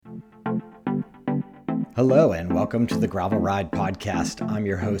Hello, and welcome to the Gravel Ride podcast. I'm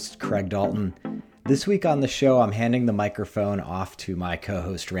your host, Craig Dalton. This week on the show, I'm handing the microphone off to my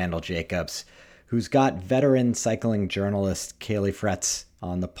co-host, Randall Jacobs, who's got veteran cycling journalist Caley Fretz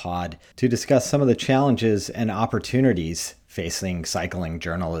on the pod to discuss some of the challenges and opportunities facing cycling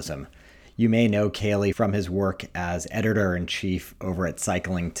journalism. You may know Caley from his work as editor-in-chief over at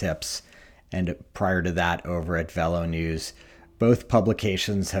Cycling Tips, and prior to that over at Velo News. Both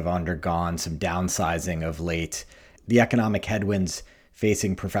publications have undergone some downsizing of late. The economic headwinds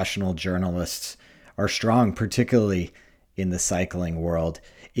facing professional journalists are strong, particularly in the cycling world.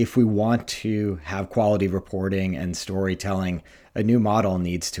 If we want to have quality reporting and storytelling, a new model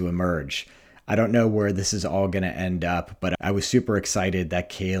needs to emerge. I don't know where this is all going to end up, but I was super excited that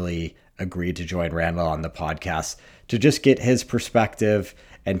Caley agreed to join Randall on the podcast to just get his perspective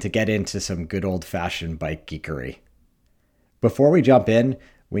and to get into some good old-fashioned bike geekery. Before we jump in,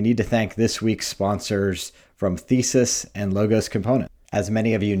 we need to thank this week's sponsors from Thesis and Logos Components. As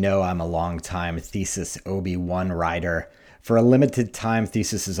many of you know, I'm a longtime Thesis OB1 rider. For a limited time,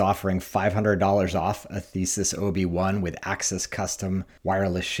 Thesis is offering $500 off a Thesis OB1 with Access Custom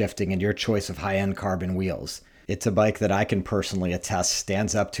wireless shifting and your choice of high-end carbon wheels. It's a bike that I can personally attest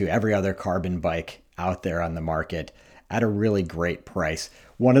stands up to every other carbon bike out there on the market at a really great price.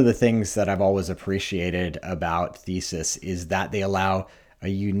 One of the things that I've always appreciated about Thesis is that they allow a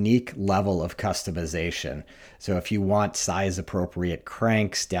unique level of customization. So if you want size appropriate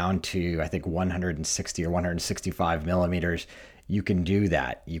cranks down to, I think 160 or 165 millimeters, you can do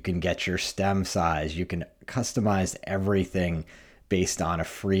that. You can get your stem size. You can customize everything based on a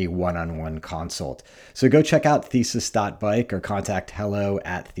free one-on-one consult. So go check out thesis.bike or contact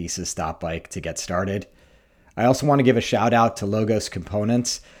hello@thesis.bike to get started. I also want to give a shout out to Logos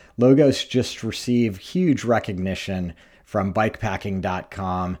Components. Logos just received huge recognition from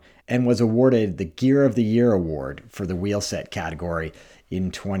bikepacking.com and was awarded the Gear of the Year award for the wheel set category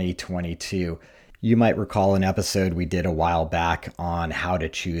in 2022. You might recall an episode we did a while back on how to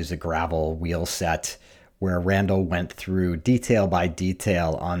choose a gravel wheel set, where Randall went through detail by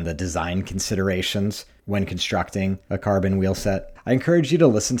detail on the design considerations when constructing a carbon wheel set. I encourage you to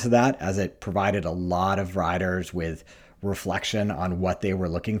listen to that, as it provided a lot of riders with reflection on what they were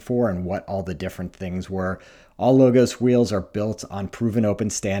looking for and what all the different things were. All Logos wheels are built on proven open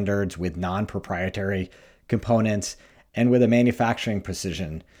standards with non-proprietary components and with a manufacturing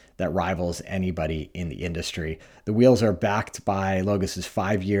precision that rivals anybody in the industry. The wheels are backed by Logos'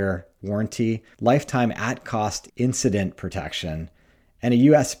 5-year warranty, lifetime at-cost incident protection, and a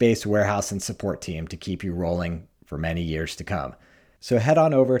US-based warehouse and support team to keep you rolling for many years to come. So head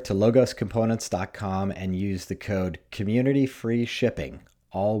on over to logoscomponents.com and use the code CommunityFreeShipping,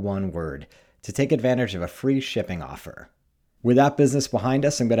 all one word, to take advantage of a free shipping offer. With that business behind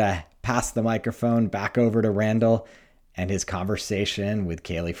us, I'm going to pass the microphone back over to Randall and his conversation with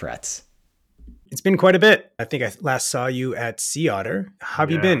Caley Fretz. It's been quite a bit. I think I last saw you at Sea Otter. How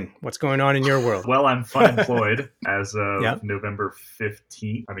have you been? What's going on in your world? Well, I'm fun employed as of November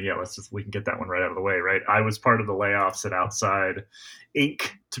 15th. We can get that one right out of the way, right? I was part of the layoffs at Outside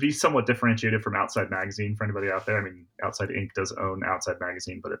Inc. To be somewhat differentiated from Outside Magazine for anybody out there. I mean, Outside Inc. does own Outside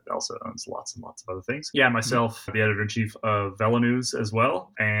Magazine, but it also owns lots and lots of other things. Yeah, myself, the editor-in-chief of Velo News as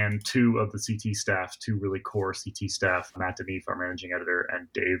well, and two of the CT staff, two really core CT staff, Matt Deneve, our managing editor,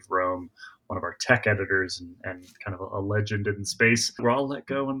 and Dave Rome, one of our tech editors and kind of a legend in space. We're all let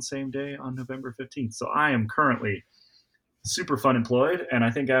go on the same day on November 15th. So I am currently super fun employed. And I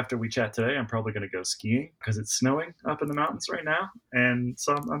think after we chat today, I'm probably going to go skiing because it's snowing up in the mountains right now. And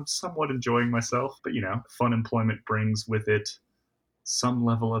so I'm somewhat enjoying myself. But, fun employment brings with it some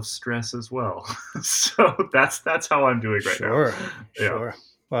level of stress as well. So that's how I'm doing right now. Sure.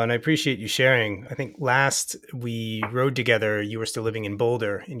 Well, and I appreciate you sharing. I think last we rode together, you were still living in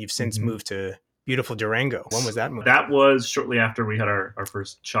Boulder, and you've since moved to beautiful Durango. When was that move? That was shortly after we had our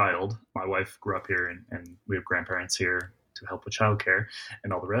first child. My wife grew up here, and we have grandparents here to help with childcare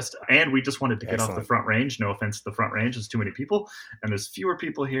and all the rest. And we just wanted to get off the Front Range. No offense to the Front Range. There's too many people, and there's fewer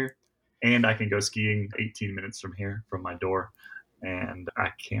people here. And I can go skiing 18 minutes from here, from my door. And I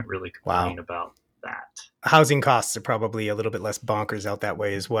can't really complain about that. Housing costs are probably a little bit less bonkers out that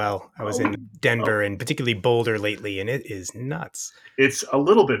way as well. I was in Denver and particularly Boulder lately, and it is nuts. It's a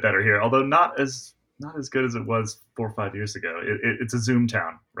little bit better here, although not as good as it was 4 or 5 years ago. It's a Zoom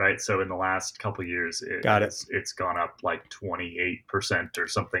town, right? So in the last couple of years, it's gone up like 28% or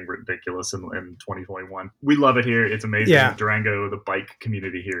something ridiculous in 2021. We love it here. It's amazing. Yeah. Durango, the bike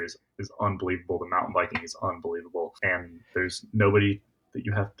community here is unbelievable. The mountain biking is unbelievable. And there's nobody that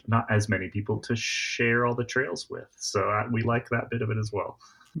you have, not as many people to share all the trails with. So we like that bit of it as well.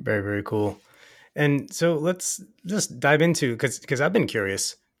 Very, very cool. And so let's just dive into, because I've been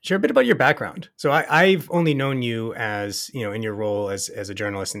curious. Share a bit about your background. So I've only known you as, in your role as a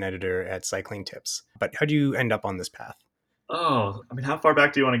journalist and editor at Cycling Tips. But how do you end up on this path? Oh, I mean, how far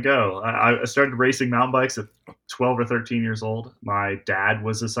back do you want to go? I started racing mountain bikes at 12 or 13 years old. My dad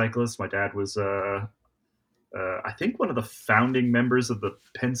was a cyclist. My dad was, I think, one of the founding members of the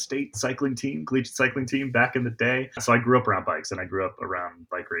Penn State cycling team, collegiate cycling team back in the day. So I grew up around bikes, and I grew up around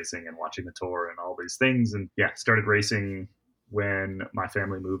bike racing and watching the Tour and all these things. And yeah, started racing when my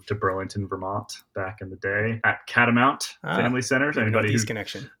family moved to Burlington, Vermont back in the day at Catamount Family Center. Anybody Northeast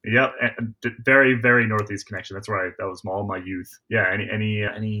connection. Yep. Very, very Northeast connection. That's where that was all my youth. Yeah.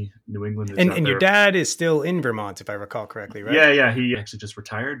 Any New Englanders and your dad is still in Vermont, if I recall correctly, right? Yeah. He actually just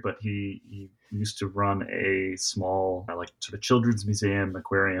retired, but he used to run a small, like, sort of children's museum,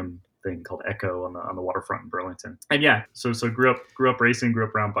 aquarium thing called Echo on the waterfront in Burlington. And yeah, so grew up racing, grew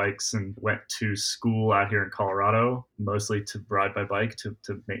up around bikes, and went to school out here in Colorado, mostly to ride my bike, to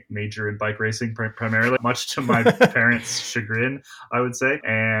major in bike racing primarily, much to my parents' chagrin, I would say.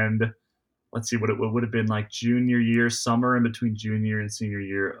 And let's see, what would have been like junior year, summer in between junior and senior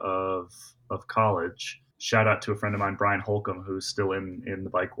year of college. Shout out to a friend of mine, Brian Holcomb, who's still in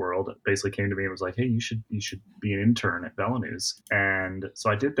the bike world. Basically came to me and was like, "Hey, you should be an intern at VeloNews." And so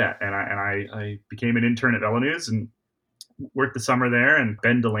I did that, and I became an intern at VeloNews and worked the summer there. And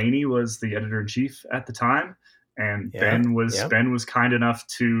Ben Delaney was the editor-in-chief at the time, and Ben was kind enough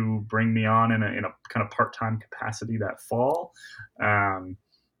to bring me on in a kind of part-time capacity that fall, and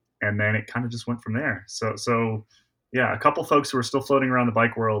then it kind of just went from there. So. Yeah, a couple folks who are still floating around the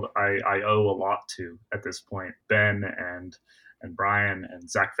bike world, I owe a lot to at this point. Ben and Brian and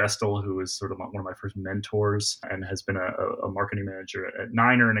Zach Vestal, who is sort of one of my first mentors and has been a marketing manager at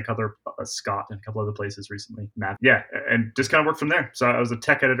Niner and Scott and a couple other places recently. Matt, yeah, and just kind of worked from there. So I was a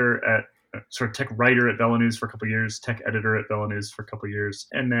tech editor tech writer at VeloNews for a couple of years, tech editor at VeloNews for a couple of years,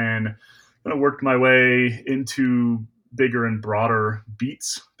 and then kind of worked my way into bigger and broader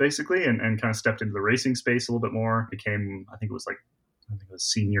beats, basically, and kind of stepped into the racing space a little bit more. Became, I think it was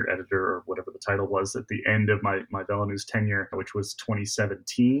senior editor or whatever the title was at the end of my VeloNews tenure, which was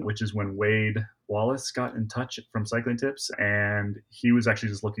 2017, which is when Wade Wallace got in touch from Cycling Tips. And he was actually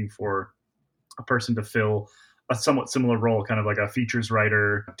just looking for a person to fill a somewhat similar role, kind of like a features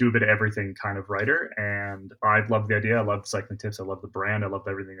writer, do a bit of everything kind of writer. And I loved the idea. I loved Cycling Tips. I loved the brand. I loved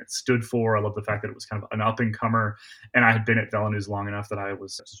everything it stood for. I loved the fact that it was kind of an up and comer. And I had been at VeloNews long enough that I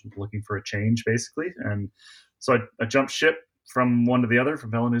was just looking for a change, basically. And so I jumped ship from one to the other,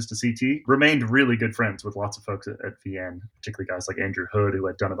 from VeloNews to CT. Remained really good friends with lots of folks at VN, particularly guys like Andrew Hood, who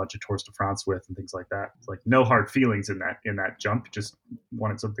I'd done a bunch of Tours de France with and things like that. Like, no hard feelings in that jump, just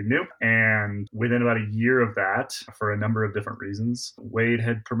wanted something new. And within about a year of that, for a number of different reasons, Wade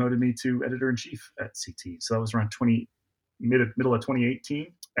had promoted me to editor-in-chief at CT. So that was around middle of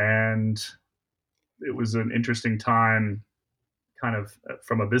 2018. And it was an interesting time kind of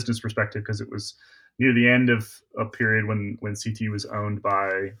from a business perspective, because it was near the end of a period when CT was owned by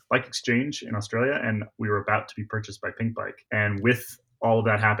Bike Exchange in Australia, and we were about to be purchased by Pink Bike. And with all of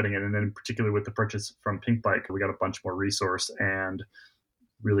that happening, and then particularly with the purchase from Pink Bike, we got a bunch more resource and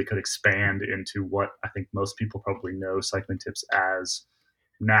really could expand into what I think most people probably know Cycling Tips as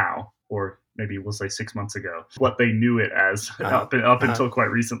now, or maybe we'll say 6 months ago, what they knew it as up until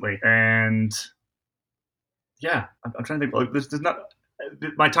quite recently. And yeah, I'm trying to think. Like, there's not.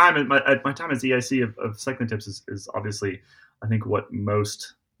 My time as EIC of Cycling Tips is obviously, I think, what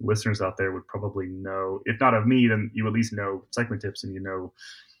most listeners out there would probably know. If not of me, then you at least know Cycling Tips, and you know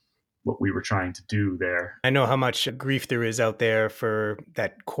what we were trying to do there. I know how much grief there is out there for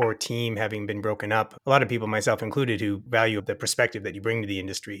that core team having been broken up. A lot of people, myself included, who value the perspective that you bring to the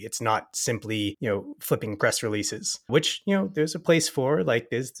industry. It's not simply, flipping press releases, which, there's a place for. Like,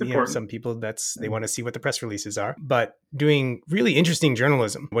 there's some people they want to see what the press releases are, but doing really interesting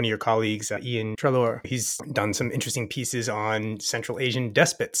journalism. One of your colleagues, Ian Trelaw, he's done some interesting pieces on Central Asian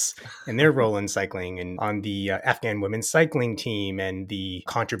despots and their role in cycling, and on the Afghan women's cycling team, and the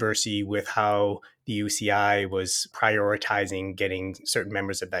controversy with how the UCI was prioritizing getting certain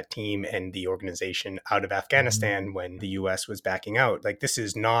members of that team and the organization out of Afghanistan when the US was backing out. Like, this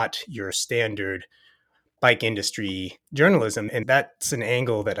is not your standard bike industry journalism. And that's an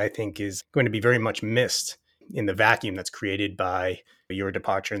angle that I think is going to be very much missed in the vacuum that's created by your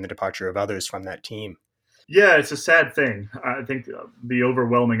departure and the departure of others from that team. Yeah, it's a sad thing. I think the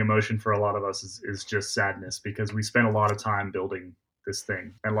overwhelming emotion for a lot of us is just sadness, because we spent a lot of time building this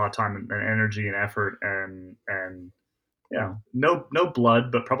thing, and a lot of time and energy and effort, and no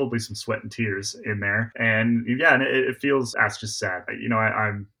blood, but probably some sweat and tears in there. And yeah, and it feels, that's just sad.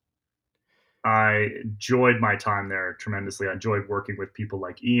 I'm I enjoyed my time there tremendously. I enjoyed working with people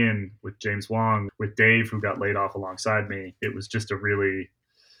like Ian, with James Wong, with Dave, who got laid off alongside me. It was just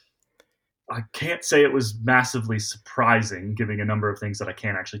I can't say it was massively surprising, given a number of things that I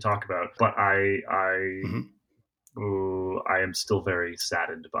can't actually talk about, but I am still very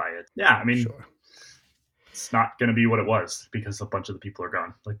saddened by it. Yeah, I mean, sure. It's not going to be what it was because a bunch of the people are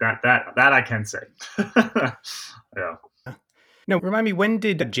gone. Like that I can say. Yeah. Now, remind me, when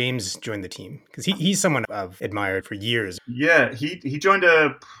did James join the team? Because he's someone I've admired for years. Yeah, he joined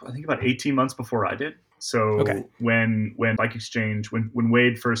I think about 18 months before I did. So when Bike Exchange, when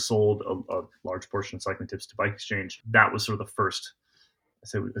Wade first sold a large portion of Cycling Tips to Bike Exchange, that was sort of the first,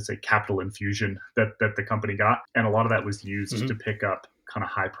 let's say capital infusion that the company got. And a lot of that was used to pick up kind of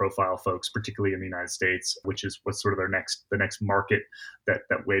high profile folks, particularly in the United States, which is what's sort of the next market that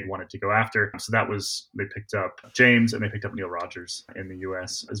Wade wanted to go after. So they picked up James and they picked up Neil Rogers in the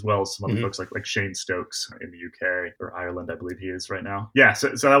US, as well as some other folks like Shane Stokes in the UK or Ireland, I believe he is right now. Yeah, so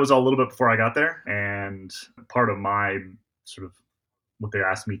that was all a little bit before I got there. And part of my sort of what they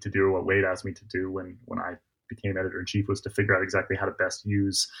asked me to do, or what Wade asked me to do when I became editor-in-chief, was to figure out exactly how to best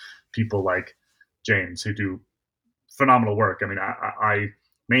use people like James, who do phenomenal work. I mean, I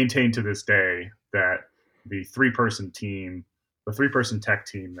maintain to this day that the three-person tech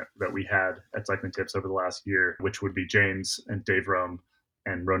team that we had at Cycling Tips over the last year, which would be James and Dave Rome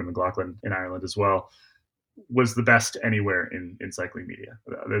and Ronan McLaughlin in Ireland as well, was the best anywhere in cycling media.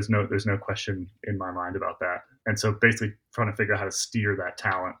 There's no question in my mind about that. And so basically trying to figure out how to steer that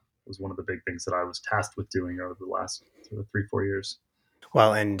talent was one of the big things that I was tasked with doing over the last sort of 3-4 years.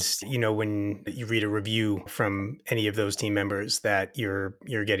 Well, and when you read a review from any of those team members, that you're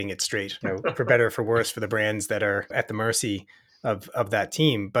getting it straight, for better or for worse, for the brands that are at the mercy of that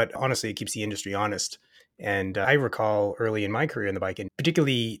team. But honestly, it keeps the industry honest. And I recall early in my career in the bike, and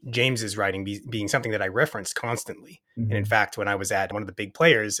particularly James's writing being something that I referenced constantly. And in fact, when I was at one of the big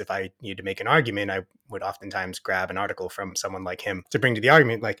players, if I needed to make an argument, I would oftentimes grab an article from someone like him to bring to the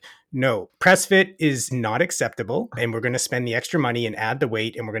argument, like, no, press fit is not acceptable. And we're going to spend the extra money and add the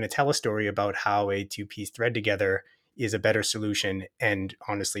weight. And we're going to tell a story about how a two-piece thread together is a better solution. And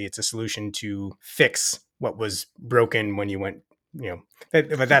honestly, it's a solution to fix what was broken when you went,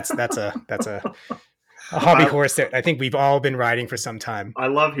 but that's a hobby horse that I think we've all been riding for some time. I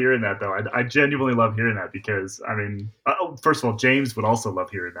love hearing that, though. I genuinely love hearing that because, I mean, first of all, James would also love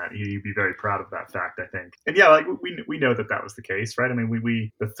hearing that. He'd be very proud of that fact, I think. And yeah, like we know that was the case, right? I mean,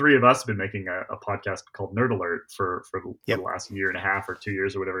 we the three of us have been making a podcast called Nerd Alert for the last year and a half or 2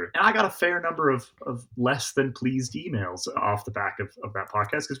 years or whatever. And I got a fair number of less than pleased emails off the back of that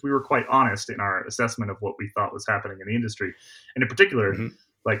podcast because we were quite honest in our assessment of what we thought was happening in the industry. And in particular,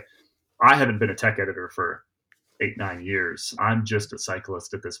 like, I haven't been a tech editor for 8-9 years. I'm just a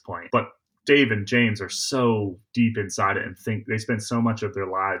cyclist at this point. But Dave and James are so deep inside it and they spend so much of their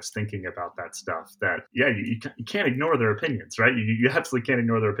lives thinking about that stuff that, you can't ignore their opinions, right? You absolutely can't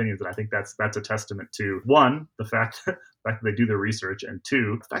ignore their opinions. And I think that's a testament to, one, the fact that they do their research, and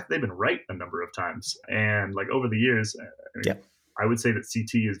two, the fact that they've been right a number of times. And like over the years, I would say that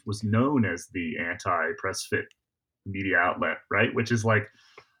CT was known as the anti-press fit media outlet, right? Which is like,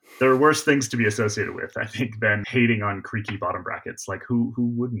 there are worse things to be associated with, I think, than hating on creaky bottom brackets. Like, who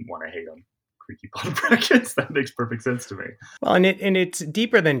wouldn't want to hate on creaky bottom brackets? That makes perfect sense to me. Well, and it's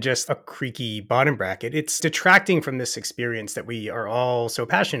deeper than just a creaky bottom bracket. It's detracting from this experience that we are all so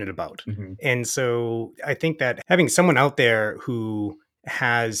passionate about. And so I think that having someone out there who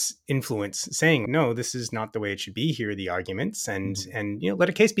has influence saying, no, this is not the way it should be, here are the arguments, and let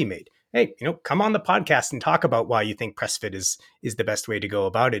a case be made. Hey, come on the podcast and talk about why you think press fit is the best way to go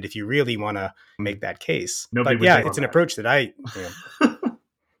about it if you really want to make that case. It's an approach that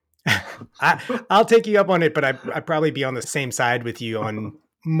I'll take you up on it, but I'd probably be on the same side with you on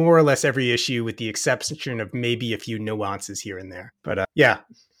more or less every issue, with the exception of maybe a few nuances here and there. But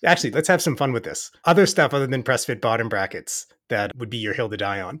actually, let's have some fun with this. Other stuff other than press fit bottom brackets that would be your hill to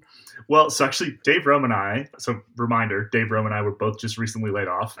die on. Well, so actually, Dave Rome and I were both just recently laid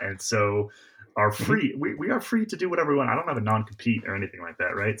off. And so are free. We are free to do whatever we want. I don't have a non-compete or anything like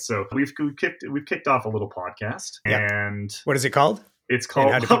that, right? So we've kicked off a little podcast. And what is it called? It's called.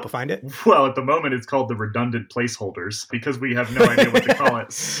 And how do people find it? Well, at the moment, it's called the Redundant Placeholders because we have no idea what to call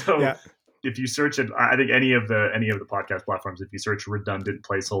it. So if you search it, I think any of the podcast platforms, if you search Redundant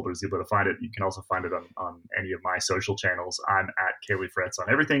Placeholders, you'll be able to find it. You can also find it on any of my social channels. I'm at Caley Fretz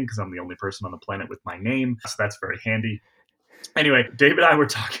on everything because I'm the only person on the planet with my name. So that's very handy. Anyway, Dave and I were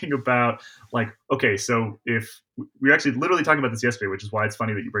talking about, like, okay, so if we were actually literally talking about this yesterday, which is why it's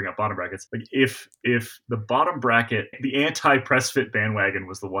funny that you bring up bottom brackets. Like, if the bottom bracket, the anti-press fit bandwagon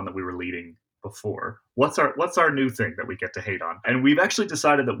was the one that we were leading before. What's our new thing that we get to hate on? And we've actually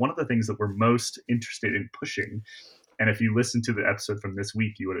decided that one of the things that we're most interested in pushing, and if you listen to the episode from this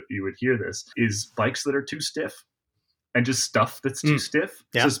week, you would hear this, is bikes that are too stiff and just stuff that's too stiff.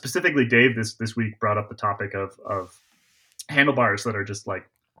 Yeah. So specifically, Dave this week brought up the topic of handlebars that are just like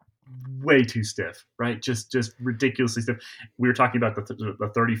way too stiff, right? Just ridiculously stiff. We were talking about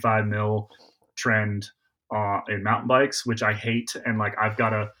the 35 mil trend in mountain bikes, which I hate, and like I've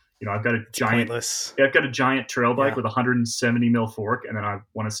got a giant trail bike with 170 mil fork, and then I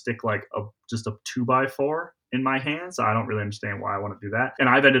want to stick like just a 2x4 in my hands. I don't really understand why I want to do that, and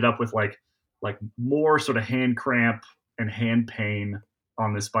I've ended up with like more sort of hand cramp and hand pain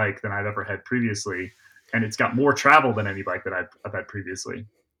on this bike than I've ever had previously, and it's got more travel than any bike that I've had previously.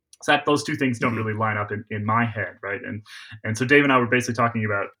 So those two things don't really line up in my head, right? And so Dave and I were basically talking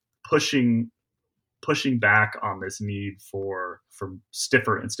about pushing back on this need for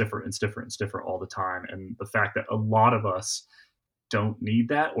stiffer and stiffer and stiffer and stiffer all the time, and the fact that a lot of us don't need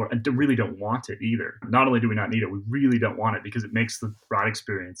that and really don't want it either. Not only do we not need it, we really don't want it because it makes the ride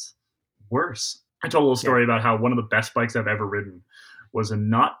experience worse. I told a little story about how one of the best bikes I've ever ridden was a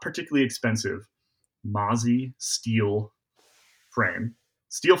not particularly expensive Mozzie steel frame,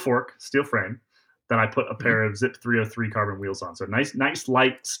 steel fork, steel frame, that I put a pair of Zip 303 carbon wheels on. So nice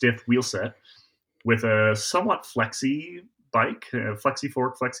light, stiff wheel set with a somewhat flexy bike, flexi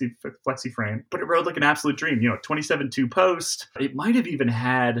fork, flexi frame, but it rode like an absolute dream. 27.2 post. It might have even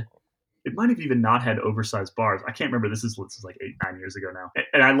not had oversized bars. I can't remember. This is like 8-9 years ago now,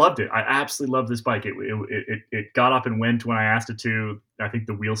 and I loved it. I absolutely loved this bike. It got up and went when I asked it to. I think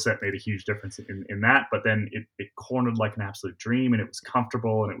the wheel set made a huge difference in that. But then it cornered like an absolute dream, and it was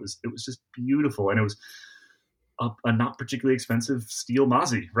comfortable, and it was just beautiful, and it was a not particularly expensive steel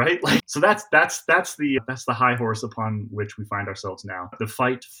Mozzie, right? Like, so that's the high horse upon which we find ourselves now. The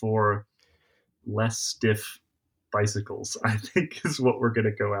fight for less stiff bicycles, I think, is what we're going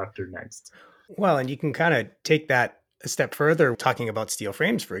to go after next. Well, and you can kind of take that a step further, talking about steel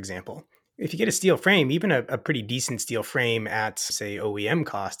frames, for example. If you get a steel frame, even a pretty decent steel frame at, say, OEM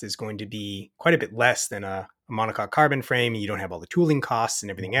cost is going to be quite a bit less than a monocoque carbon frame. You don't have all the tooling costs and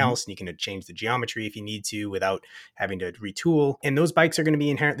everything else, and you can change the geometry if you need to without having to retool. And those bikes are going to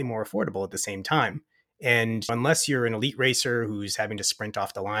be inherently more affordable at the same time. And unless you're an elite racer who's having to sprint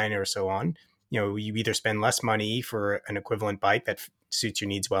off the line or so on, you either spend less money for an equivalent bike that suits your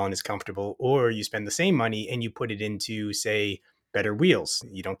needs well and is comfortable, or you spend the same money and you put it into, say, better wheels.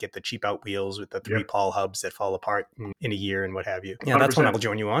 You don't get the cheap out wheels with the 3 Paul hubs that fall apart in a year and what have you. Yeah, 100%. That's one I'll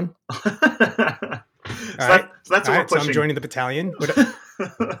join you on. That's what we're pushing. So I'm joining the battalion. What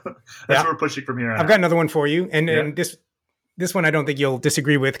we're pushing from here on. I've got another one for you. And this one I don't think you'll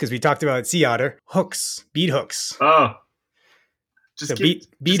disagree with because we talked about Sea Otter. Hooks, bead hooks. Oh.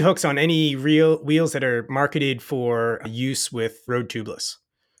 Bead hooks on any real wheels that are marketed for use with road tubeless.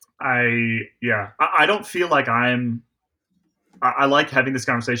 I don't feel like I like having this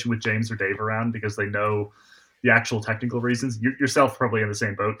conversation with James or Dave around because they know the actual technical reasons. Yourself probably in the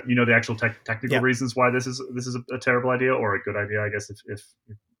same boat. You know the actual technical reasons why this is a terrible idea or a good idea, I guess, if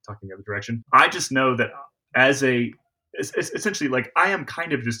you're talking the other direction. I just know that essentially, like, I am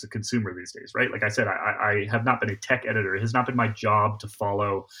kind of just a consumer these days, right? Like I said, I have not been a tech editor. It has not been my job to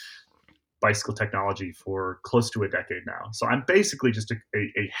follow bicycle technology for close to a decade now. So I'm basically just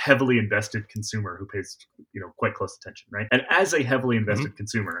a heavily invested consumer who pays, quite close attention, right? And as a heavily invested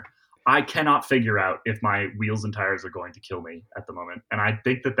consumer, I cannot figure out if my wheels and tires are going to kill me at the moment. And I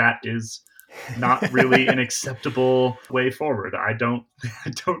think that is not really an acceptable way forward. I don't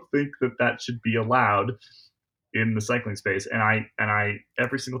think that should be allowed in the cycling space. And I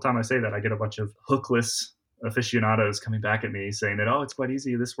every single time I say that, I get a bunch of hookless aficionados coming back at me saying that, oh, it's quite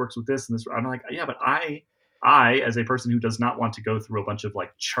easy. This works with this and this. I'm like, yeah, but I, as a person who does not want to go through a bunch of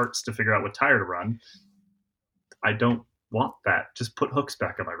like charts to figure out what tire to run, I don't want that. Just put hooks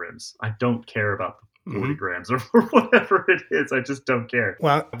back on my rims. I don't care about the 40 grams or whatever it is. I just don't care.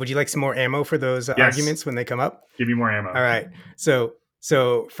 Well, would you like some more ammo for those arguments when they come up? Give me more ammo. All right.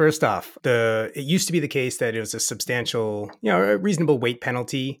 So first off, it used to be the case that it was a substantial, a reasonable weight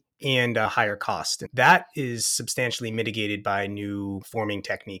penalty and a higher cost. That is substantially mitigated by new forming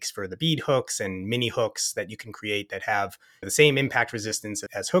techniques for the bead hooks and mini hooks that you can create that have the same impact resistance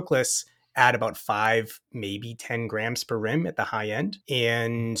as hookless at about 5, maybe 10 grams per rim at the high end.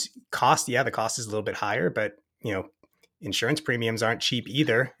 And the cost is a little bit higher, but insurance premiums aren't cheap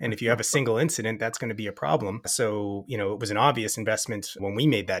either. And if you have a single incident, that's going to be a problem. So, it was an obvious investment when we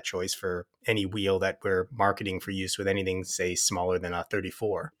made that choice for any wheel that we're marketing for use with anything, say, smaller than a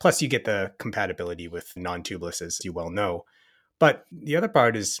 34. Plus, you get the compatibility with non-tubeless, as you well know. But the other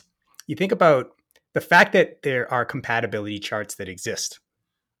part is, you think about the fact that there are compatibility charts that exist,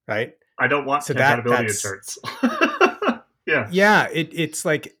 right? I don't want compatibility charts. Yeah. Yeah. It's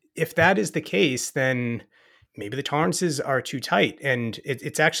like, if that is the case, then maybe the tolerances are too tight. And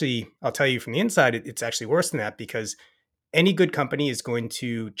it's actually, I'll tell you from the inside, it's actually worse than that, because any good company is going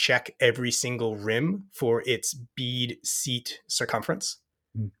to check every single rim for its bead seat circumference,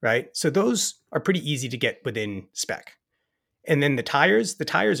 right? So those are pretty easy to get within spec. And then the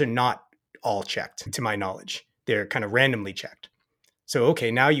tires are not all checked, to my knowledge. They're kind of randomly checked. So,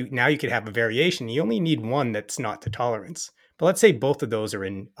 okay, now you could have a variation. You only need one that's not to tolerance. But let's say both of those are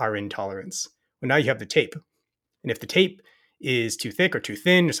in tolerance. Well, now you have the tape. And if the tape is too thick or too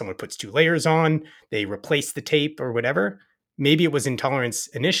thin, or someone puts 2 layers on, they replace the tape or whatever, maybe it was intolerance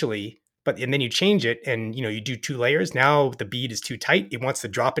initially, and then you change it and you do 2 layers. Now the bead is too tight. It wants to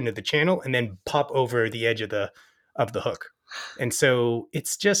drop into the channel and then pop over the edge of the hook. And so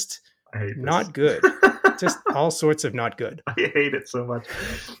it's just not good. Just all sorts of not good. I hate it so much.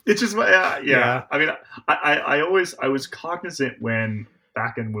 It's just, yeah. I mean, I was cognizant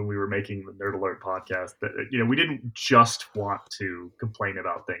back when we were making the Nerd Alert podcast that, we didn't just want to complain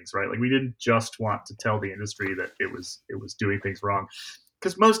about things, right? Like, we didn't just want to tell the industry that it was doing things wrong,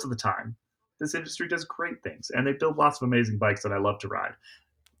 because most of the time this industry does great things and they build lots of amazing bikes that I love to ride.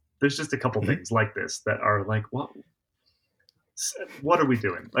 There's just a couple things like this that are like, what are we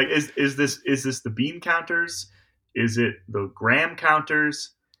doing? Like, is this the bean counters? Is it the gram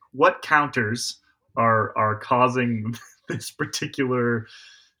counters? What counters are causing this particular?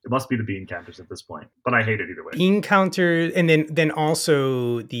 It must be the bean counters at this point, but I hate it either way. Bean counter, and then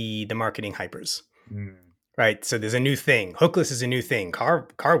also the marketing hypers. Right. So there's a new thing. Hookless is a new thing. Car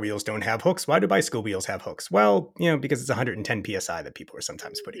wheels don't have hooks. Why do bicycle wheels have hooks? Well, because it's 110 PSI that people are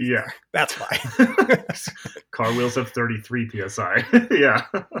sometimes putting in there. That's why. Car wheels have 33 PSI. Yeah.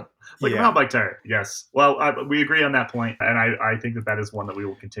 Like a mountain bike tire. Yes. Well, we agree on that point. And I think that is one that we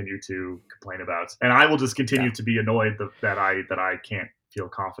will continue to complain about. And I will just continue to be annoyed that I can't feel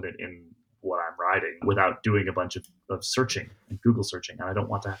confident in what I'm riding without doing a bunch of searching and Google searching. And I don't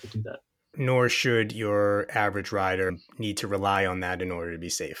want to have to do that. Nor should your average rider need to rely on that in order to be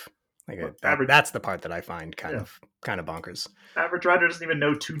safe. That's the part that I find kind of bonkers. Average rider doesn't even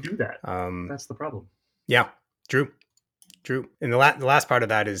know to do that. That's the problem. Yeah, true. And the last part of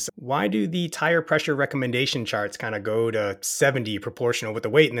that is, why do the tire pressure recommendation charts kind of go to 70 proportional with the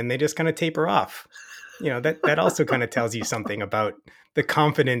weight, and then they just kind of taper off? That also kind of tells you something about the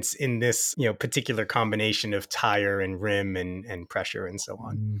confidence in this, particular combination of tire and rim and pressure and so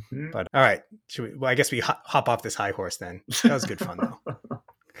on. Mm-hmm. But all right, I guess we hop off this high horse then. That was good fun though.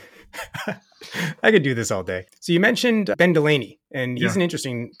 I could do this all day. So you mentioned Ben Delaney, and he's an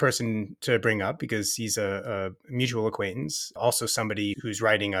interesting person to bring up because he's a mutual acquaintance, also somebody whose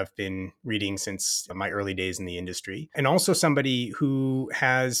writing I've been reading since my early days in the industry, and also somebody who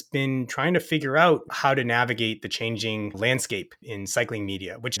has been trying to figure out how to navigate the changing landscape in cycling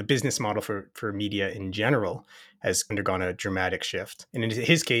media, which the business model for media in general has undergone a dramatic shift. And in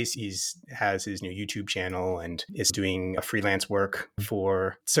his case, has his new YouTube channel and is doing a freelance work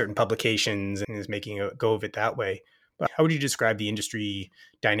for certain publications and is making a go of it that way. But how would you describe the industry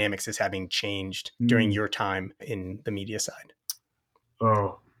dynamics as having changed during your time in the media side?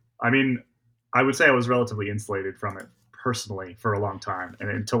 Oh, I mean, I would say I was relatively insulated from it personally for a long time,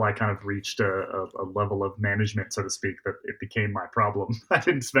 and until I kind of reached a level of management, so to speak, that it became my problem. I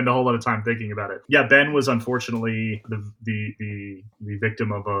didn't spend a whole lot of time thinking about it. Yeah, Ben was unfortunately the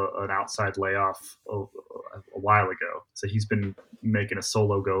victim of an outside layoff a while ago. So he's been making a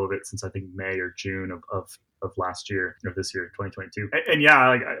solo go of it since I think May or June of last year, or this year, 2022. And yeah,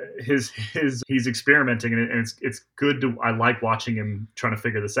 like he's experimenting, and it's good I like watching him trying to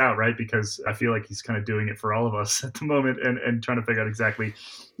figure this out, right? Because I feel like he's kind of doing it for all of us at the moment, and trying to figure out exactly,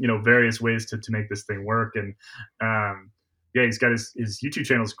 various ways to make this thing work. And yeah, he's got his YouTube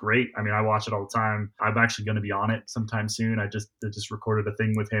channel is great. I mean, I watch it all the time. I'm actually going to be on it sometime soon. I just recorded a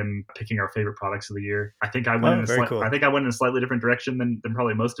thing with him picking our favorite products of the year. I think I went in a slightly different direction than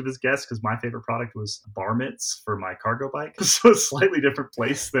probably most of his guests, because my favorite product was bar mitts for my cargo bike. So a slightly different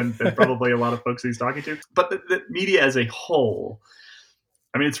place than probably a lot of folks he's talking to. But the media as a whole,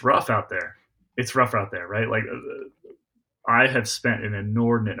 I mean, it's rough out there. Right? Like, I have spent an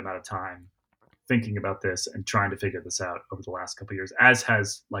inordinate amount of time thinking about this and trying to figure this out over the last couple of years, as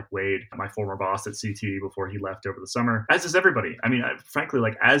has like Wade, my former boss at CT before he left over the summer, as is everybody. I mean, frankly,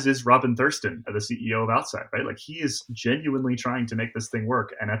 like, as is Robin Thurston, the CEO of Outside, right? Like, he is genuinely trying to make this thing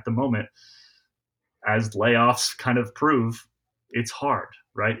work. And at the moment, as layoffs kind of prove, it's hard,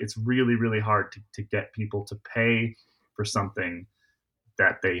 right? It's really, really hard to get people to pay for something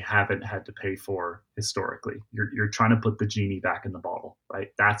that they haven't had to pay for historically. You're trying to put the genie back in the bottle, right?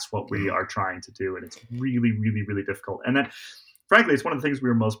 That's what we are trying to do. And it's really, really, really difficult. And then, frankly, it's one of the things we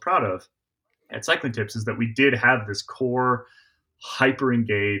were most proud of at Cycling Tips is that we did have this core hyper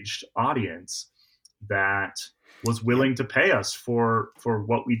engaged audience that was willing to pay us for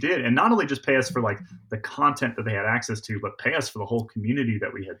what we did, and not only just pay us for like the content that they had access to, but pay us for the whole community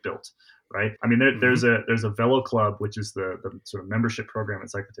that we had built. Right? I mean, there's a Velo Club, which is the sort of membership program at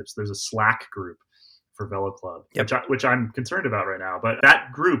Cycling Tips. There's a Slack group for Velo Club, which I'm concerned about right now. But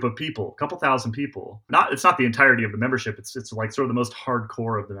that group of people, a couple thousand people, it's not the entirety of the membership. It's like sort of the most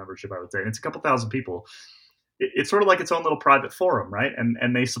hardcore of the membership, I would say. And it's a couple thousand people. It's sort of like its own little private forum, right?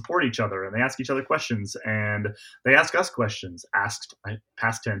 And they support each other and they ask each other questions and they ask us questions. Asked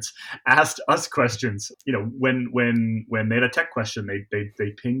us questions. You know, when they had a tech question,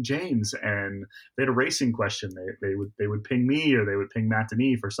 they ping James, and they had a racing question, they would ping me, or they would ping Matt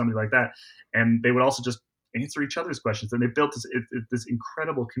Denis or somebody like that, and they would also just answer each other's questions. And they built this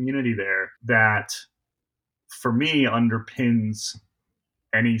incredible community there that, for me, underpins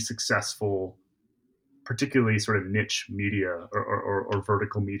any successful, particularly sort of niche media or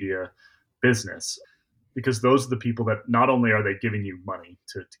vertical media business, because those are the people that not only are they giving you money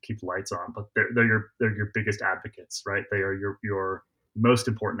to keep the lights on, but they're your biggest advocates, right? They are your most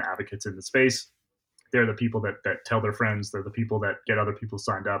important advocates in the space. They're the people that tell their friends. They're the people that get other people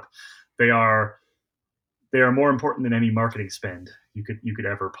signed up. They are more important than any marketing spend you could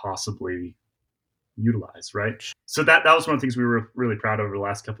ever possibly utilize, right? So that was one of the things we were really proud of over the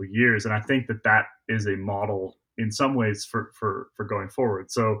last couple of years, and I think that is a model in some ways for going forward.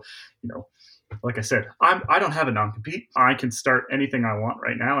 So, you know, like I said, I don't have a non-compete. I can start anything I want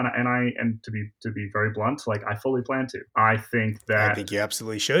right now, and to be very blunt, like, I fully plan to. I think you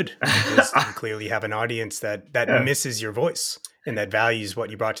absolutely should, because you clearly have an audience that misses your voice and that values what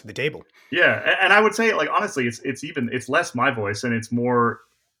you brought to the table. Yeah, and I would say, like, honestly, it's less my voice and it's more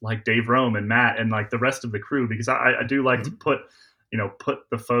like Dave Rome and Matt and like the rest of the crew, because I do like to put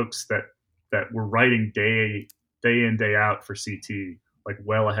the folks that were writing day in, day out for CT, like,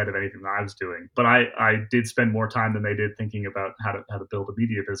 well ahead of anything that I was doing. But I did spend more time than they did thinking about how to build a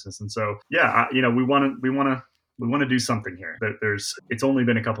media business. And so, yeah, we want to do something here. It's only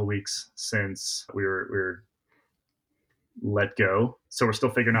been a couple of weeks since we were let go, so we're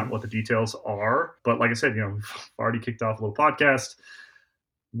still figuring out what the details are. But like I said, we've already kicked off a little podcast.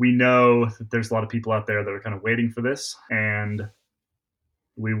 We know that there's a lot of people out there that are kind of waiting for this, and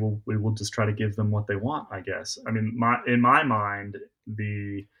we will just try to give them what they want, I guess. I mean, in my mind,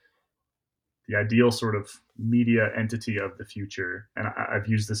 the ideal sort of media entity of the future, and I've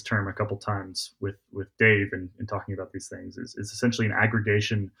used this term a couple times with Dave in talking about these things, is essentially an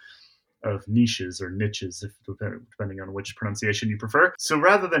aggregation of niches or niches, depending on which pronunciation you prefer. So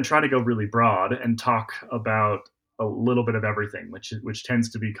rather than try to go really broad and talk about a little bit of everything, which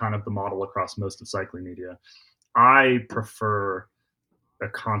tends to be kind of the model across most of cycling media, I prefer a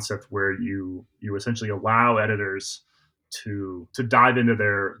concept where you essentially allow editors to dive into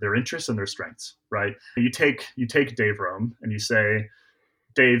their interests and their strengths, right? You take Dave Rome and you say,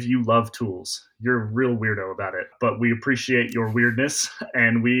 Dave, you love tools. You're a real weirdo about it, but we appreciate your weirdness,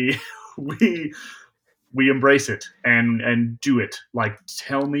 and we embrace it and do it. Like,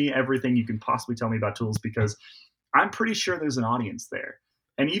 tell me everything you can possibly tell me about tools, because I'm pretty sure there's an audience there.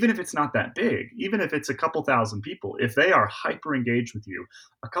 And even if it's not that big, even if it's a couple thousand people, if they are hyper engaged with you,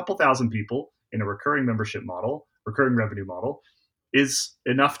 a couple thousand people in a recurring membership model, recurring revenue model, is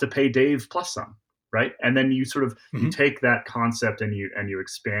enough to pay Dave plus some, right? And then you sort of you take that concept and you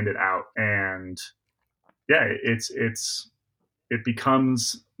expand it out, and yeah, it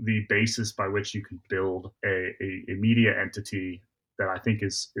becomes the basis by which you can build a media entity that I think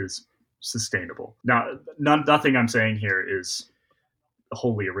is sustainable. Now, nothing I'm saying here is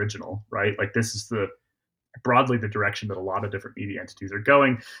wholly original, right? Like, this is broadly the direction that a lot of different media entities are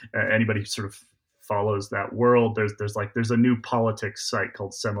going. Anybody who sort of follows that world, there's a new politics site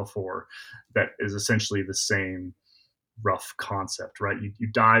called Semaphore that is essentially the same rough concept, right? You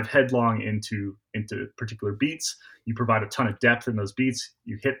dive headlong into particular beats. You provide a ton of depth in those beats.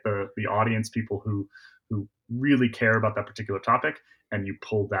 You hit the audience, people who really care about that particular topic, and you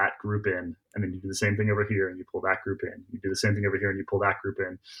pull that group in, and then you do the same thing over here and you pull that group in. You do the same thing over here and you pull that group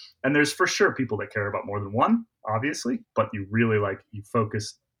in. And there's for sure people that care about more than one, obviously, but you really you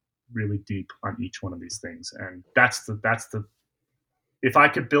focus really deep on each one of these things. And that's the if I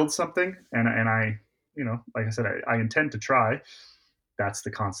could build something, and I, like I said, I intend to try, that's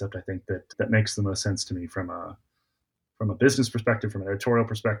the concept I think that makes the most sense to me from a business perspective, from an editorial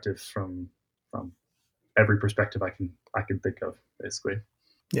perspective, from every perspective I can think of, basically.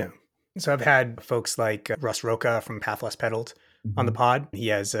 Yeah. So I've had folks like Russ Roca from Path Less Pedaled on the pod. He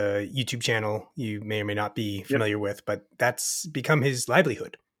has a YouTube channel you may or may not be familiar with, but that's become his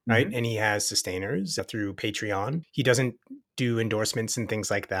livelihood, right? And he has sustainers through Patreon. He doesn't do endorsements and things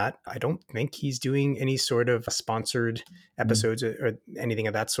like that. I don't think he's doing any sort of sponsored episodes or anything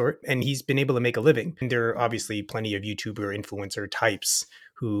of that sort. And he's been able to make a living. And there are obviously plenty of YouTuber influencer types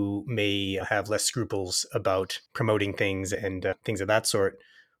who may have less scruples about promoting things and things of that sort.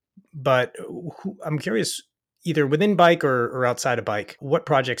 But I'm curious, either within bike or outside of bike, what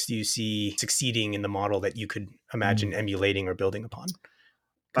projects do you see succeeding in the model that you could imagine emulating or building upon?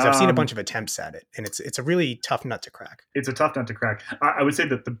 Because I've seen a bunch of attempts at it, and it's a really tough nut to crack. It's a tough nut to crack. I would say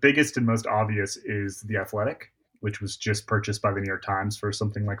that the biggest and most obvious is The Athletic, which was just purchased by the New York Times for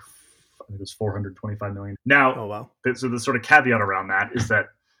something like, I think it was $425 million. Now, so the sort of caveat around that is that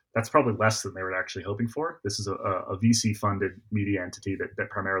that's probably less than they were actually hoping for. This is a VC-funded media entity that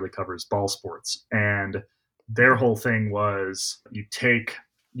primarily covers ball sports. And their whole thing was you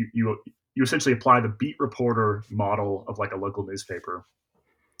essentially apply the beat reporter model of like a local newspaper.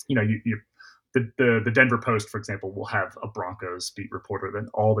 The Denver Post, for example, will have a Broncos beat reporter. Then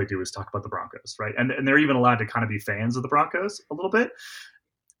all they do is talk about the Broncos, right? And they're even allowed to kind of be fans of the Broncos a little bit.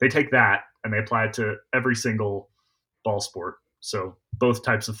 They take that and they apply it to every single ball sport. So both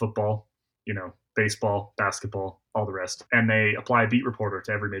types of football, baseball, basketball, all the rest. And they apply a beat reporter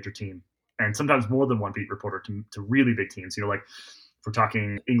to every major team. And sometimes more than one beat reporter to really big teams. Like if we're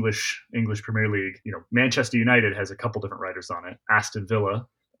talking English Premier League, Manchester United has a couple different writers on it. Aston Villa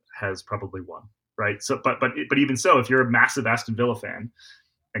has probably one, right? So, but even so, if you're a massive Aston Villa fan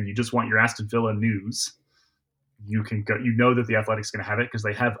and you just want your Aston Villa news, you can go. That The Athletic's going to have it because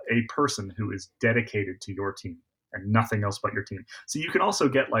they have a person who is dedicated to your team and nothing else but your team. So you can also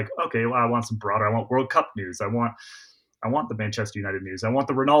get like, okay, well, I want some broader. I want World Cup news. I want the Manchester United news. I want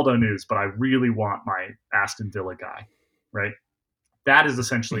the Ronaldo news, but I really want my Aston Villa guy, right? That is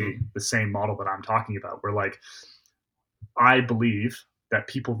essentially the same model that I'm talking about, where like I believe that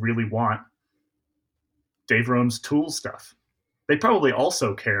people really want Dave Rome's tool stuff. They probably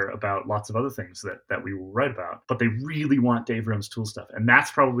also care about lots of other things that we will write about, but they really want Dave Rome's tool stuff. And that's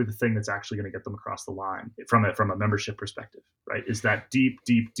probably the thing that's actually going to get them across the line from a membership perspective, right? Is that deep,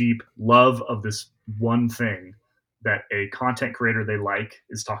 deep, deep love of this one thing that a content creator they like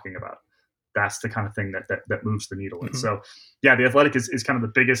is talking about. That's the kind of thing that moves the needle. And so, yeah, The Athletic is kind of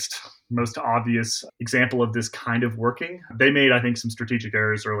the biggest, most obvious example of this kind of working. They made, I think, some strategic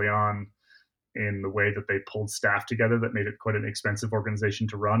errors early on in the way that they pulled staff together that made it quite an expensive organization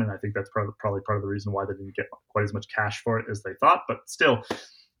to run. And I think that's probably part of the reason why they didn't get quite as much cash for it as they thought. But still,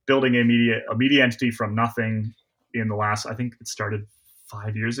 building a media entity from nothing in the last, I think it started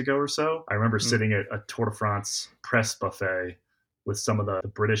 5 years ago or so. I remember sitting at a Tour de France press buffet with some of the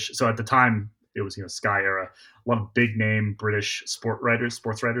British. So at the time, it was Sky era. A lot of big name British sports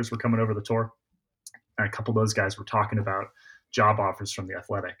writers were coming over the tour, and a couple of those guys were talking about job offers from The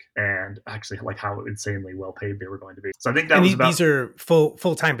Athletic and actually like how insanely well paid they were going to be. So I think these are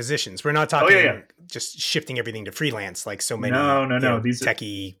full-time positions. We're not talking just shifting everything to freelance like so many these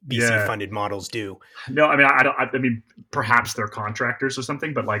techie VC funded models do. No, I mean I mean perhaps they're contractors or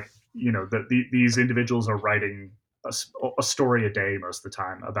something, but like these individuals are writing a story a day most of the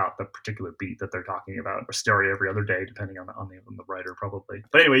time about the particular beat that they're talking about, or story every other day, depending on the writer probably.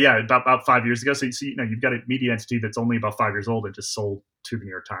 But anyway, about 5 years ago. So you've got a media entity that's only about 5 years old and just sold to the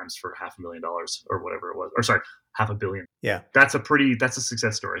New York Times for $500,000 or whatever it was, or sorry, $500 million. Yeah, that's a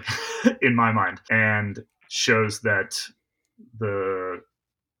success story in my mind, and shows that the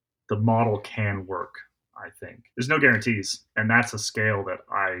model can work. I think there's no guarantees, and that's a scale that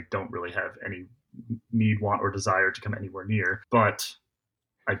I don't really have any need, want, or desire to come anywhere near. But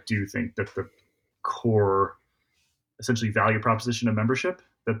I do think that the core, essentially, value proposition of membership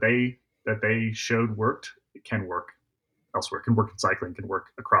that they showed worked. It can work elsewhere. It can work in cycling. Can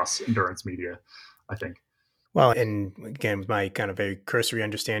work across endurance media, I think. Well, and again, with my kind of very cursory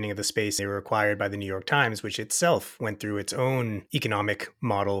understanding of the space, they were acquired by the New York Times, which itself went through its own economic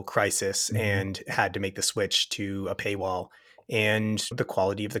model crisis and had to make the switch to a paywall. And the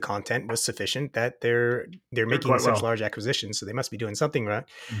quality of the content was sufficient that they're making such large acquisitions, so they must be doing something right.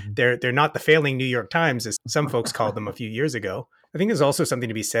 They're not the failing New York Times, as some folks called them a few years ago. I think there's also something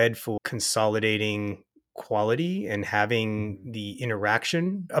to be said for consolidating quality and having the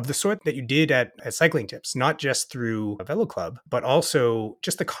interaction of the sort that you did at Cycling Tips, not just through a Velo Club, but also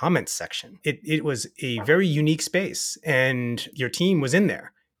just the comments section. It was a very unique space, and your team was in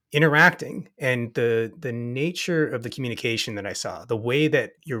there interacting, and the nature of the communication that I saw, the way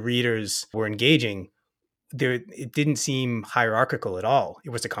that your readers were engaging it didn't seem hierarchical at all. It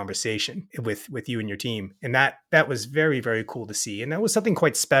was a conversation with you and your team. And that was very, very cool to see. And that was something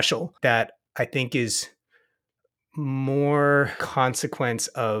quite special that I think is more consequence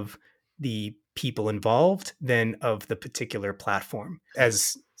of the people involved than of the particular platform.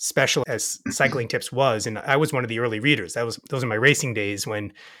 As special as Cycling Tips was, and I was one of the early readers. Those are my racing days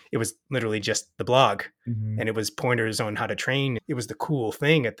when it was literally just the blog, and it was pointers on how to train. It was the cool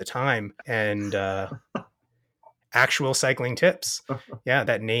thing at the time, and actual cycling tips. Yeah,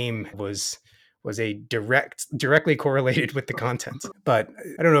 that name was directly correlated with the content. But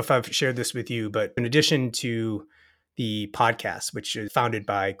I don't know if I've shared this with you, but in addition to the podcast, which is founded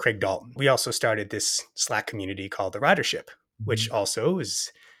by Craig Dalton, we also started this Slack community called the Ridership, which also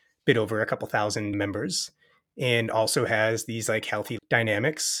is a bit over a couple thousand members and also has these like healthy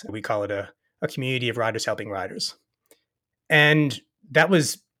dynamics. We call it a community of riders helping riders. And that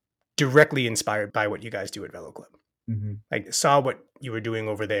was directly inspired by what you guys do at Velo Club. I saw what you were doing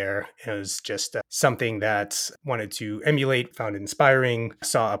over there. It was just something that wanted to emulate, found inspiring,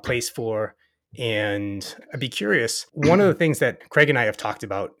 saw a place for. And I'd be curious, one of the things that Craig and I have talked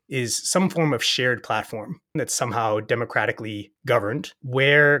about is some form of shared platform that's somehow democratically governed,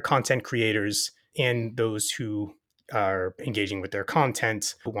 where content creators and those who are engaging with their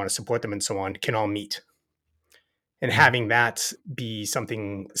content, who want to support them and so on, can all meet. And having that be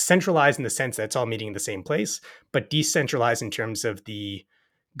something centralized in the sense that it's all meeting in the same place, but decentralized in terms of the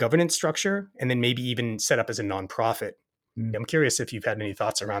governance structure, and then maybe even set up as a nonprofit. I'm curious if you've had any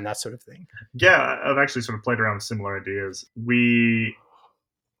thoughts around that sort of thing. Yeah, I've actually sort of played around with similar ideas. In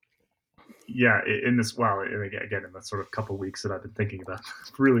this, again, in the sort of couple weeks that I've been thinking about,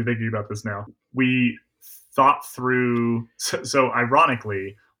 really thinking about this now, we thought through, so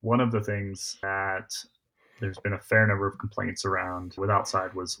ironically, one of the things that there's been a fair number of complaints around with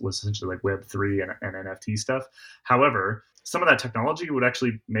outside was essentially like Web3 and NFT stuff. However, some of that technology would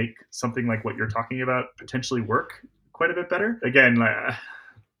actually make something like what you're talking about potentially work quite a bit better. Again,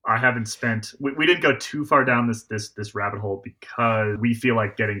 I haven't spent, we didn't go too far down this rabbit hole because we feel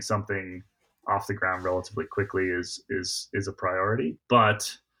like getting something off the ground relatively quickly is a priority.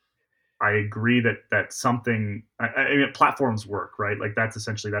 But I agree that something, I mean, platforms work, right? Like that's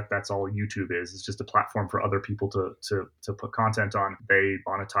essentially that's all YouTube is. It's just a platform for other people to put content on. They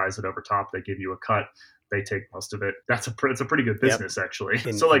monetize it over top. They give you a cut. They take most of it. It's a pretty good business, actually.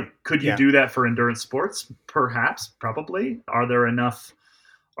 So like, could you do that for endurance sports? Perhaps, probably. Are there enough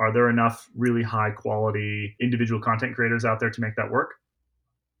really high quality individual content creators out there to make that work?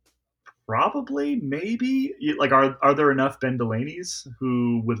 Probably, maybe. Like, are there enough Ben Delaney's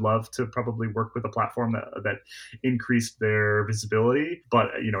who would love to probably work with a platform that increased their visibility, but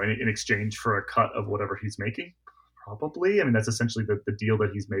in exchange for a cut of whatever he's making? Probably. I mean, that's essentially the deal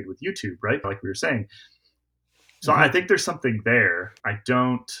that he's made with YouTube, right? Like we were saying. So I think there's something there. I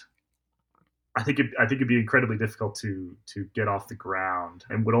think it'd be incredibly difficult to get off the ground,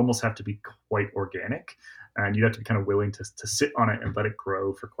 and would almost have to be quite organic. And you'd have to be kind of willing to sit on it and let it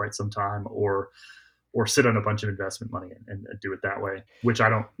grow for quite some time, or sit on a bunch of investment money and do it that way, which I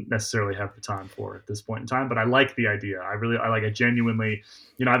don't necessarily have the time for at this point in time. But I like the idea. I genuinely,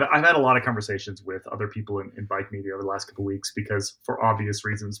 I've had a lot of conversations with other people in bike media over the last couple of weeks, because for obvious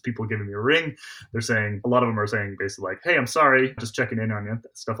reasons, people giving me a ring, a lot of them are saying basically like, hey, I'm sorry, just checking in on you,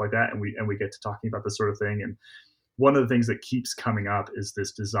 stuff like that. And we get to talking about this sort of thing. And one of the things that keeps coming up is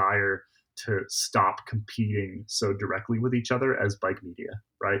this desire to stop competing so directly with each other as bike media,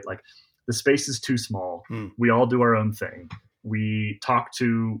 right? Like, the space is too small. We all do our own thing. We talk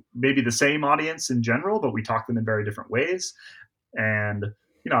to maybe the same audience in general, but we talk to them in very different ways. And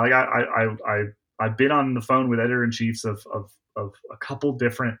like I've been on the phone with editor-in-chiefs of a couple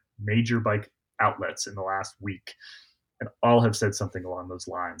different major bike outlets in the last week, and all have said something along those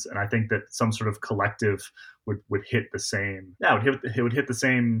lines. And I think that some sort of collective would hit the same. Yeah, it would hit the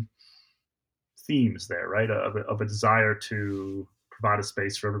same themes there, right? Of a desire to provide a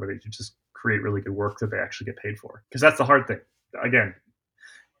space for everybody to just create really good work that they actually get paid for. Because that's the hard thing. Again,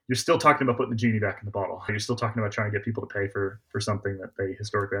 you're still talking about putting the genie back in the bottle. You're still talking about trying to get people to pay for something that they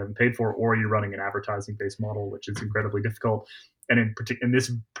historically haven't paid for, or you're running an advertising-based model, which is incredibly difficult. And in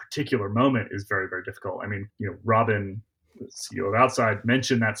this particular moment is very, very difficult. I mean, Robin, the CEO of Outside,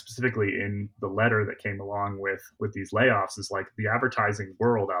 mentioned that specifically in the letter that came along with these layoffs. Is like, the advertising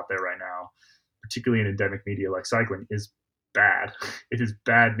world out there right now, particularly in endemic media like cycling, is bad. It is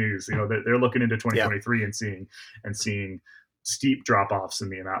bad news. They're looking into 2023 and seeing steep drop-offs in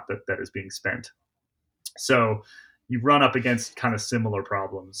the amount that is being spent. So you run up against kind of similar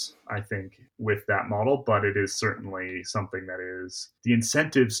problems, I think, with that model, but it is certainly something that is, the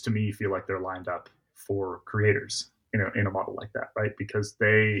incentives to me feel like they're lined up for creators in a model like that, right? Because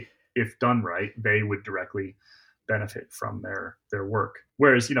they, if done right, they would directly benefit from their work.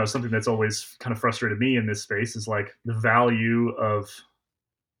 Whereas, something that's always kind of frustrated me in this space is like the value of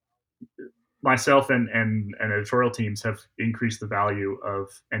myself and editorial teams have increased the value of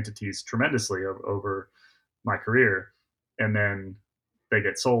entities tremendously over my career, and then they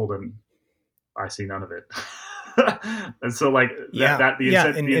get sold and I see none of it. And so like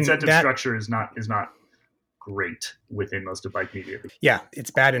the incentive structure is not great within most of bike media. Yeah, it's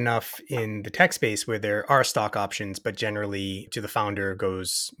bad enough in the tech space where there are stock options, but generally to the founder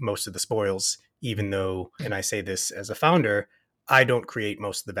goes most of the spoils, even though, and I say this as a founder, I don't create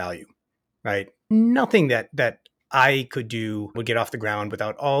most of the value, right? Nothing that I could do would get off the ground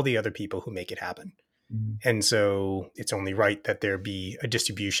without all the other people who make it happen. And so it's only right that there be a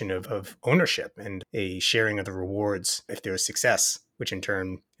distribution of ownership and a sharing of the rewards if there's success, which in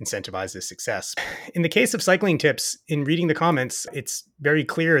turn incentivizes success. In the case of Cycling Tips, in reading the comments, it's very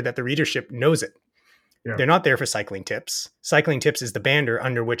clear that the readership knows it. Yeah. They're not there for Cycling Tips. Cycling Tips is the banner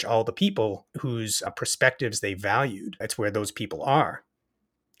under which all the people whose perspectives they valued, it's where those people are.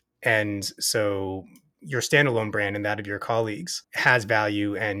 And so your standalone brand and that of your colleagues has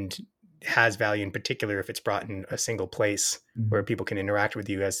value, and has value in particular if it's brought in a single place where people can interact with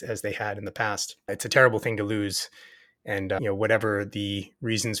you as they had in the past. It's a terrible thing to lose. And whatever the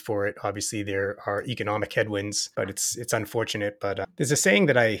reasons for it, obviously there are economic headwinds, but it's unfortunate. But there's a saying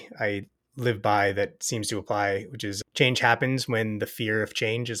that I live by that seems to apply, which is change happens when the fear of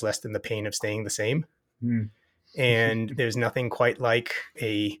change is less than the pain of staying the same. And there's nothing quite like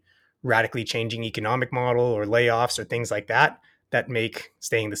a radically changing economic model or layoffs or things like that make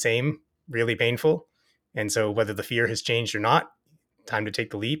staying the same really painful. And so whether the fear has changed or not, time to take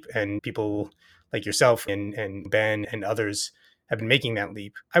the leap. And people like yourself and Ben and others have been making that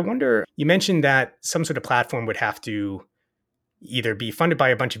leap. I wonder, you mentioned that some sort of platform would have to either be funded by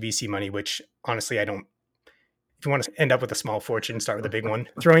a bunch of VC money, which honestly, I don't. If you want to end up with a small fortune, start with a big one.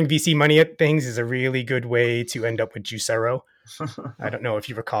 Throwing VC money at things is a really good way to end up with Juicero. I don't know if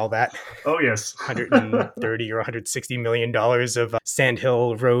you recall that. Oh, yes. $130 or $160 million of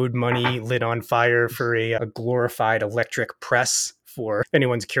Sandhill Road money lit on fire for a glorified electric press. For if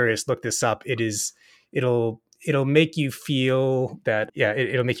anyone's curious, look this up. It'll make you feel that,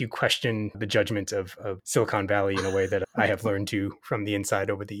 it'll make you question the judgment of Silicon Valley in a way that I have learned to from the inside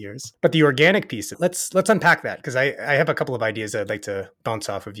over the years. But the organic piece, let's unpack that, because I have a couple of ideas that I'd like to bounce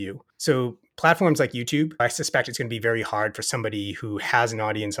off of you. So platforms like YouTube, I suspect it's going to be very hard for somebody who has an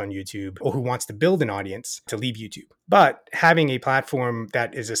audience on YouTube or who wants to build an audience to leave YouTube. But having a platform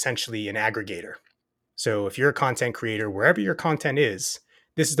that is essentially an aggregator. So if you're a content creator, wherever your content is,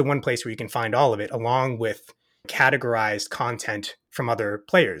 this is the one place where you can find all of it, along with categorized content from other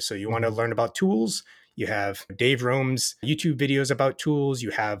players. So you want to learn about tools, you have Dave Rome's YouTube videos about tools,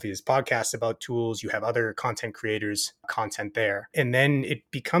 you have his podcasts about tools, you have other content creators' content there. And then it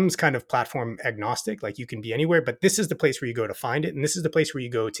becomes kind of platform agnostic, like you can be anywhere, but this is the place where you go to find it. And this is the place where you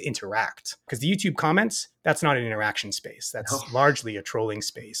go to interact. Because the YouTube comments, that's not an interaction space. That's largely a trolling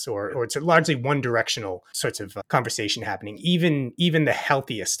space, or it's a largely one-directional sorts of conversation happening. Even the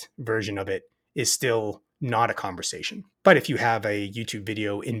healthiest version of it is still not a conversation. But if you have a YouTube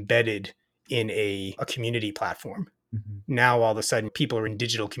video embedded in a community platform, now all of a sudden people are in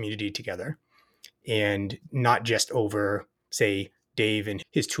digital community together, and not just over, say, Dave and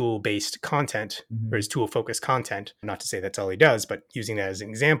his tool-based content or his tool-focused content. Not to say that's all he does, but using that as an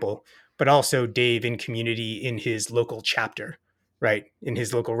example, but also Dave in community in his local chapter, right? In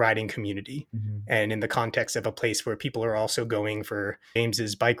his local riding community. And in the context of a place where people are also going for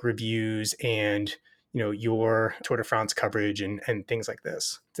James's bike reviews and your Tour de France coverage and things like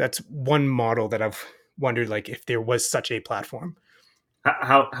this. That's one model that I've wondered, like, if there was such a platform.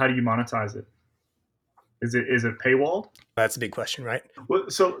 How do you monetize it? Is it paywalled? That's a big question, right? Well,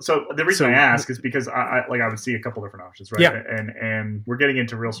 so the reason I ask is because I would see a couple different options, right? Yeah. And we're getting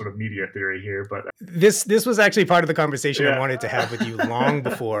into real sort of media theory here, but this was actually part of the conversation I wanted to have with you long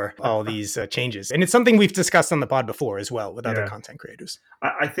before all these changes, and it's something we've discussed on the pod before as well with other content creators.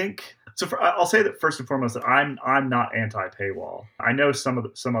 I think so. I'll say that first and foremost that I'm not anti-paywall. I know some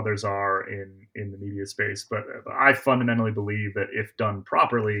others are in the media space, but I fundamentally believe that if done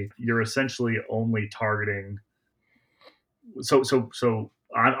properly, you're essentially only targeting. So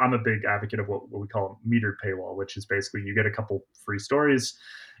I'm a big advocate of what we call a metered paywall, which is basically you get a couple free stories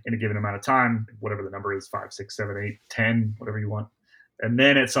in a given amount of time, whatever the number is, 5, 6, 7, 8, 10, whatever you want. And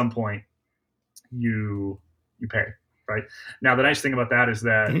then at some point you pay, right? Now, the nice thing about that is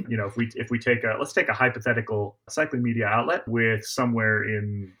that, Mhm. if we take let's take a hypothetical cycling media outlet with somewhere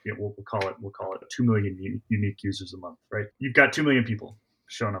in, we'll call it 2 million unique users a month, right? You've got 2 million people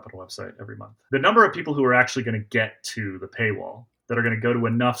showing up on a website every month. The number of people who are actually going to get to the paywall, that are going to go to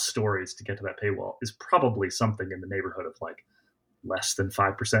enough stories to get to that paywall, is probably something in the neighborhood of like less than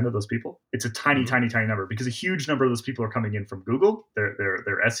 5% of those people. It's a tiny, tiny number, because a huge number of those people are coming in from Google. They're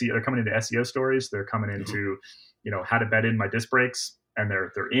SEO. They're coming into SEO stories. They're coming into, how to bet in my disc brakes, and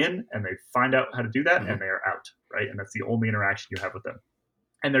they're in, and they find out how to do that, and they are out, right? And that's the only interaction you have with them.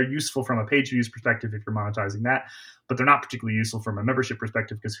 And they're useful from a page views perspective if you're monetizing that, but they're not particularly useful from a membership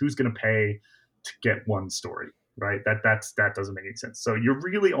perspective, because who's going to pay to get one story, right? That doesn't make any sense. So you're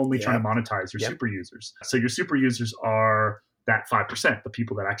really only trying to monetize your super users. So your super users are that 5%, the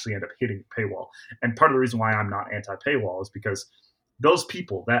people that actually end up hitting the paywall. And part of the reason why I'm not anti-paywall is because those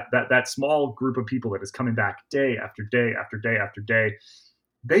people, that small group of people that is coming back day after day after day after day,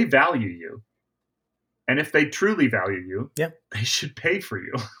 they value you. And if they truly value you, they should pay for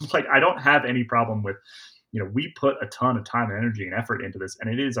you. Like, I don't have any problem with, we put a ton of time and energy and effort into this,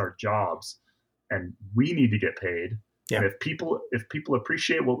 and it is our jobs, and we need to get paid. And if people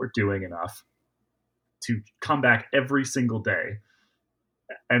appreciate what we're doing enough to come back every single day,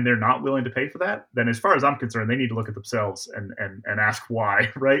 and they're not willing to pay for that, then as far as I'm concerned, they need to look at themselves and ask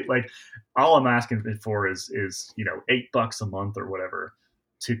why, right? Like, all I'm asking for is $8 a month or whatever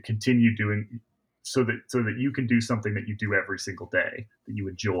to continue doing, so that you can do something that you do every single day, that you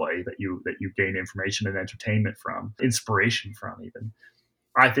enjoy, that you gain information and entertainment from, inspiration from even.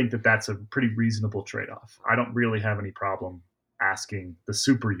 I think that that's a pretty reasonable trade-off. I don't really have any problem asking the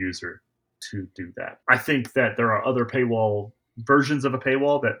super user to do that. I think that there are other paywall versions of a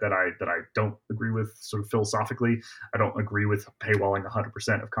paywall that I don't agree with, sort of philosophically. I don't agree with paywalling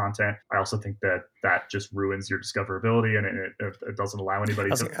 100% of content. I also think that just ruins your discoverability, and it doesn't allow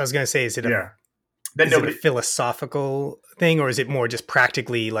anybody to. I was going to say, is it a philosophical thing, or is it more just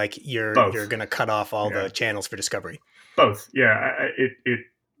practically like you're going to cut off all the channels for discovery? Both. Yeah. It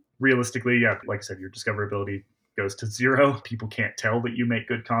realistically, like I said, your discoverability goes to zero. People can't tell that you make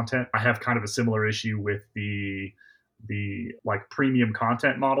good content. I have kind of a similar issue with the like premium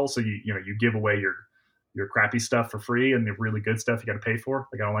content model. So you give away your crappy stuff for free, and the really good stuff you got to pay for.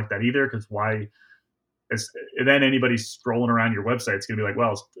 Like, I don't like that either, because why? Then anybody scrolling around your website is going to be like,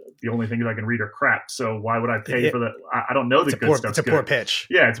 well, the only things I can read are crap, so why would I pay for that? I don't know the good stuff. It's a poor pitch.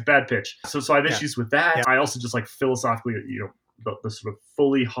 Yeah, it's a bad pitch. So I have issues with that. Yeah. I also just like philosophically, the sort of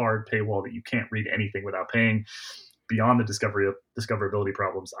fully hard paywall that you can't read anything without paying, beyond the discoverability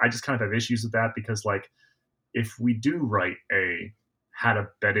problems. I just kind of have issues with that, because like, if we do write a how to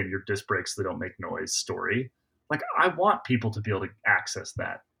bet in your disc brakes that don't make noise story, like, I want people to be able to access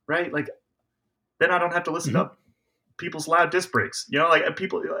that, right? Like, then I don't have to listen to people's loud disc brakes. Like,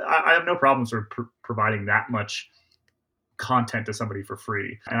 people, I have no problem sort of providing that much content to somebody for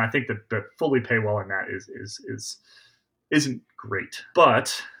free. And I think that fully paywalling that isn't great.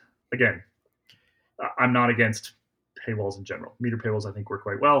 But again, I'm not against paywalls in general. Meter paywalls, I think, work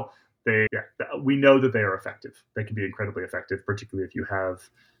quite well. We know that they are effective. They can be incredibly effective, particularly if you have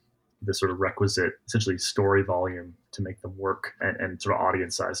the sort of requisite, essentially, story volume to make them work, and sort of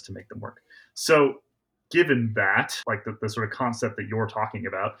audience size to make them work. So given that, like the sort of concept that you're talking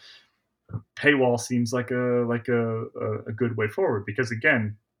about, paywall seems like a good way forward, because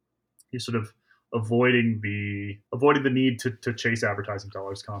again, you're sort of avoiding the need to chase advertising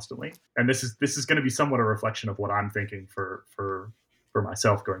dollars constantly. And this is going to be somewhat a reflection of what I'm thinking for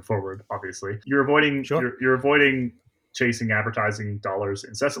myself going forward. Obviously, you're avoiding chasing advertising dollars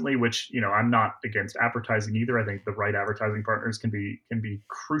incessantly, which, I'm not against advertising either. I think the right advertising partners can be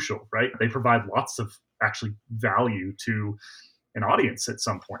crucial, right? They provide lots of actually value to an audience at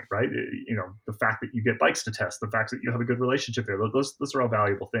some point, right? The fact that you get bikes to test, the fact that you have a good relationship there, those are all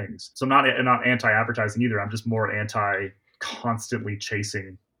valuable things. So I'm not anti-advertising either. I'm just more anti constantly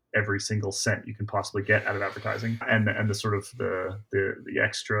chasing every single cent you can possibly get out of advertising, and the sort of the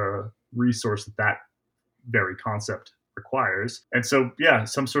extra resource that very concept requires. And so,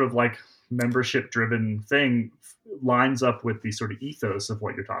 some sort of like membership driven thing lines up with the sort of ethos of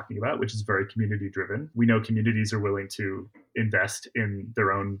what you're talking about, which is very community driven. We know communities are willing to invest in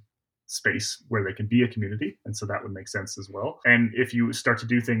their own space where they can be a community, and so that would make sense as well. And if you start to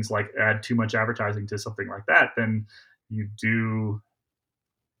do things like add too much advertising to something like that, then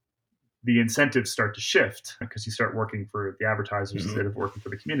the incentives start to shift, because you start working for the advertisers instead of working for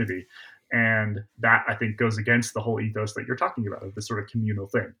the community. And that, I think, goes against the whole ethos that you're talking about, of this sort of communal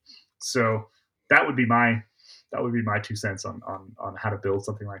thing. So that would be my 2 cents on how to build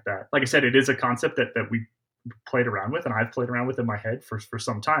something like that. Like I said, it is a concept that we played around with, and I've played around with in my head for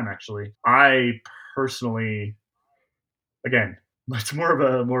some time, actually. I personally, again, it's more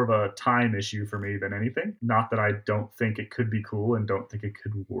of a time issue for me than anything. Not that I don't think it could be cool and don't think it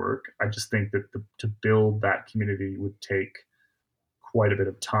could work. I just think that to build that community would take quite a bit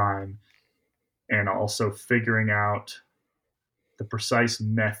of time, and also figuring out the precise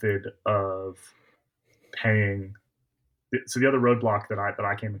method of paying. So the other roadblock that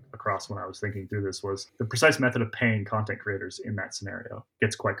I came across when I was thinking through this was the precise method of paying content creators in that scenario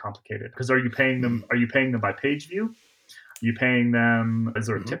gets quite complicated, because are you paying them by page view? Are you paying them? Is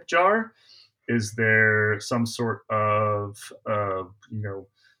there a tip jar? Is there some sort of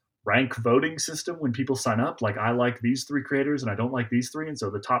rank voting system when people sign up? Like, I like these 3 creators and I don't like these 3, and so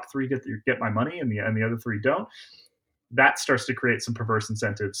the top 3 get my money and the other 3 don't. That starts to create some perverse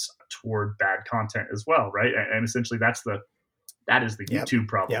incentives toward bad content as well, right? And essentially that is the YouTube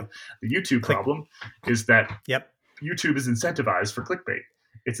problem. The YouTube problem is that YouTube is incentivized for clickbait.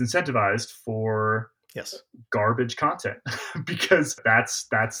 It's incentivized for garbage content because that's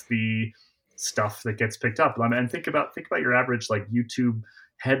the stuff that gets picked up. And think about your average like YouTube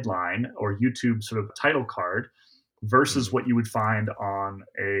headline or YouTube sort of title card versus what you would find on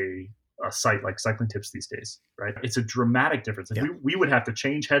a site like Cycling Tips these days, right? It's a dramatic difference. Like we would have to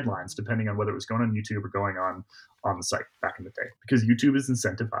change headlines depending on whether it was going on YouTube or going on the site back in the day, because YouTube is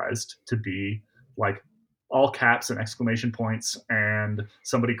incentivized to be like all caps and exclamation points and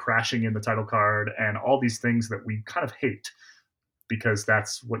somebody crashing in the title card and all these things that we kind of hate, because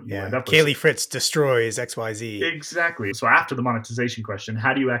that's what you end up with. Caley Fretz destroys XYZ. Exactly. So after the monetization question,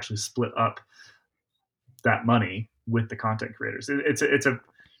 how do you actually split up that money with the content creators? It's a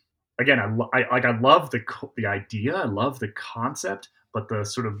again, I love the idea, I love the concept, but the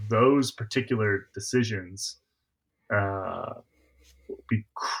sort of those particular decisions be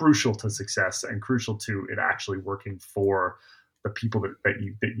crucial to success and crucial to it actually working for the people that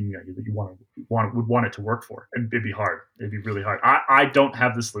you would want it to work for. And it'd be hard. It'd be really hard. I don't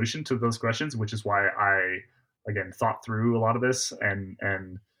have the solution to those questions, which is why I again thought through a lot of this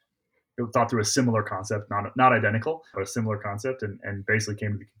and thought through a similar concept, not identical, but a similar concept, and basically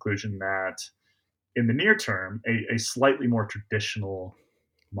came to the conclusion that in the near term, a slightly more traditional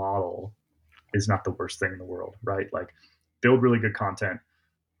model is not the worst thing in the world, right? Like, build really good content,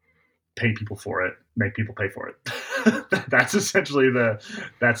 pay people for it, make people pay for it. That's essentially the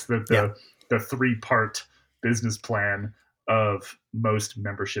 3-part business plan of most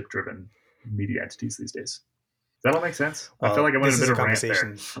membership-driven media entities these days. Does that all make sense? I feel like I went a bit of a rant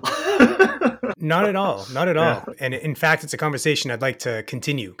there. Not at all. Not at all. And in fact, it's a conversation I'd like to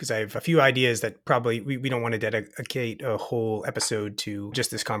continue, because I have a few ideas that probably we don't want to dedicate a whole episode to just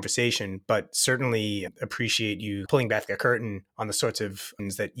this conversation, but certainly appreciate you pulling back the curtain on the sorts of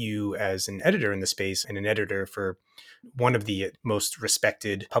things that you, as an editor in the space and an editor for one of the most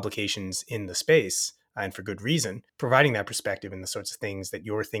respected publications in the space, and for good reason, providing that perspective and the sorts of things that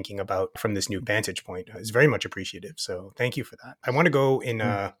you're thinking about from this new vantage point is very much appreciative. So thank you for that. I want to go in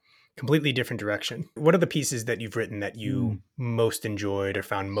a completely different direction. What are the pieces that you've written that you most enjoyed or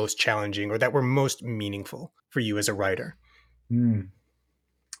found most challenging or that were most meaningful for you as a writer?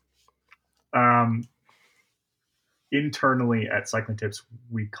 Internally at Cycling Tips,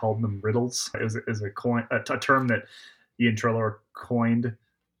 we called them riddles. It was a term that Ian Treloar coined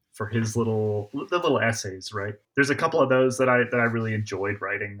for his little essays, right? There's a couple of those that I really enjoyed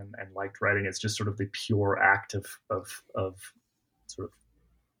writing and liked writing. It's just sort of the pure act of sort of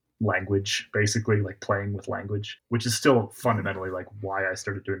language, basically, like playing with language, which is still fundamentally like why I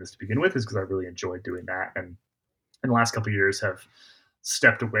started doing this to begin with, is because I really enjoyed doing that. And in the last couple of years have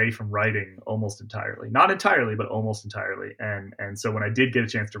stepped away from writing almost entirely, not entirely, but almost entirely. And so when I did get a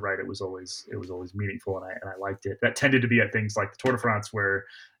chance to write, it was always meaningful, and I liked it. That tended to be at things like the Tour de France, where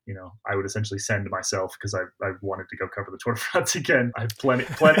I would essentially send myself because I wanted to go cover the Tour de France again. I have plenty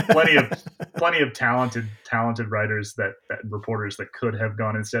of talented writers that reporters that could have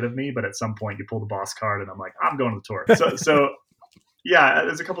gone instead of me, but at some point you pull the boss card, and I'm like, I'm going to the Tour. So yeah,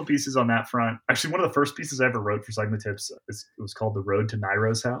 there's a couple of pieces on that front. Actually, one of the first pieces I ever wrote for Cycling Tips, it was called The Road to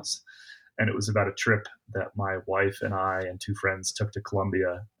Nairo's House. And it was about a trip that my wife and I and 2 friends took to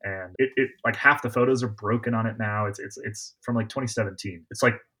Colombia. And it like half the photos are broken on it now. It's from like 2017. It's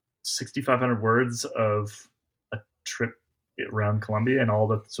like 6,500 words of a trip around Colombia and all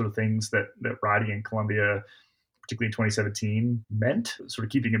the sort of things that riding in Colombia, particularly in 2017, meant. Sort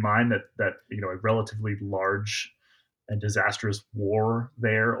of keeping in mind that a relatively large and disastrous war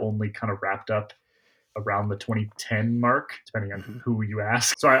there only kind of wrapped up around the 2010 mark, depending on who you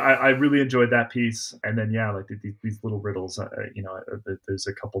ask. So I really enjoyed that piece. And then, yeah, like these little riddles, there's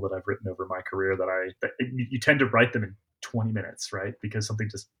a couple that I've written over my career that you tend to write them in 20 minutes, right? Because something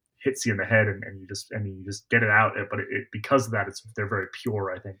just hits you in the head and you just get it out. But because of that, they're very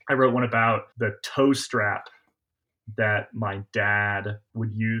pure, I think. I wrote one about the toe strap that my dad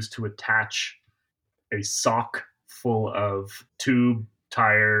would use to attach a sock full of tube,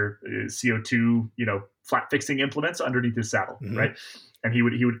 tire, CO2, flat fixing implements underneath his saddle, right? And he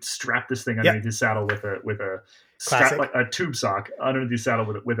would strap this thing underneath his saddle with a strap, like a tube sock underneath his saddle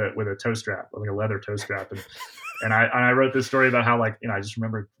with a toe strap, like a leather toe strap. And I wrote this story about how, I just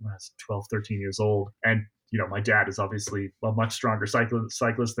remember when I was 12, 13 years old, and my dad is obviously a much stronger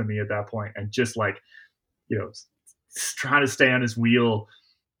cyclist than me at that point, and just trying to stay on his wheel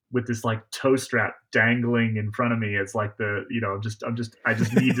with this toe strap dangling in front of me. It's like I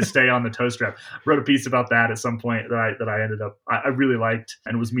just need to stay on the toe strap. Wrote a piece about that at some point that I ended up, I really liked,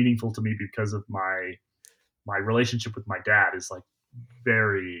 and it was meaningful to me because of my relationship with my dad is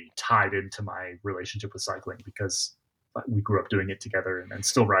very tied into my relationship with cycling, because we grew up doing it together and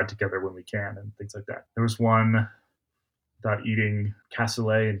still ride together when we can and things like that. There was one about eating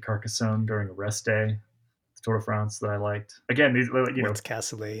cassoulet and Carcassonne during a rest day, Tour de France, that I liked. Again, these, what's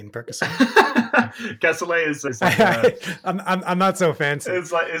cassoulet and Carcassonne? Cassoulet is I'm not so fancy.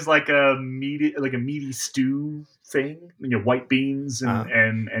 It's like a meaty stew thing. White beans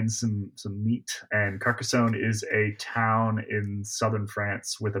and some meat. And Carcassonne is a town in southern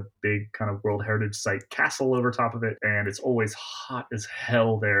France with a big kind of World Heritage Site castle over top of it, and it's always hot as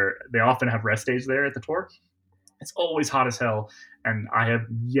hell there. They often have rest days there at the Tour. It's always hot as hell, and I have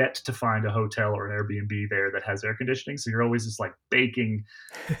yet to find a hotel or an Airbnb there that has air conditioning. So you're always just baking,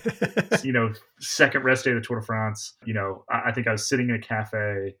 second rest day of the Tour de France. I think I was sitting in a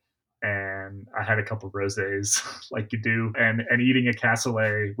cafe and I had a couple of rosés like you do, and eating a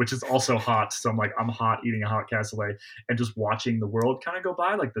cassoulet, which is also hot. So I'm hot eating a hot cassoulet and just watching the world kind of go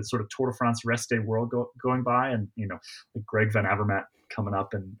by, the sort of Tour de France rest day world going by. And, Greg Van Avermaet coming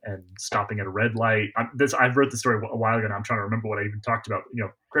up and stopping at a red light. I wrote the story a while ago, and I'm trying to remember what I even talked about.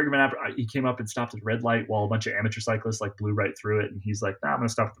 Greg Van Avermaet, he came up and stopped at a red light while a bunch of amateur cyclists blew right through it. And he's like, nah, I'm going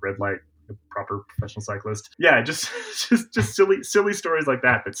to stop at the red light. A proper professional cyclist. Yeah, just silly stories like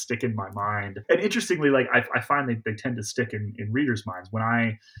that stick in my mind. And interestingly, I find they tend to stick in readers' minds. When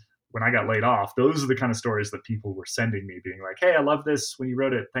I got laid off, those are the kind of stories that people were sending me, being like, hey, I love this when you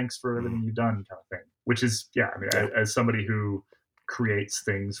wrote it. Thanks for everything you've done, kind of thing. Which is, as somebody who creates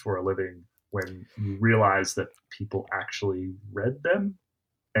things for a living, when you realize that people actually read them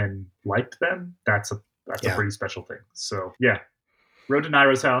and liked them, that's a pretty special thing. So yeah, Road to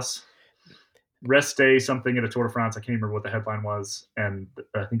Nairo's house, rest day, something at a Tour de France. I can't remember what the headline was, and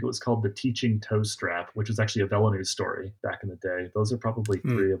I think it was called The Teaching Toe Strap, which was actually a Velo News story back in the day. Those are probably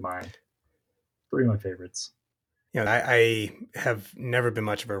three of my favorites. I have never been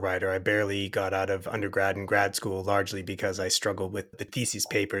much of a writer. I barely got out of undergrad and grad school, largely because I struggled with the thesis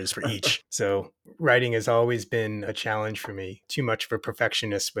papers for each. So writing has always been a challenge for me. Too much of a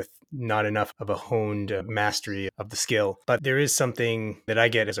perfectionist with not enough of a honed mastery of the skill. But there is something that I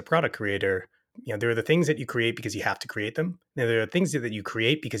get as a product creator. There are the things that you create because you have to create them. And there are things that you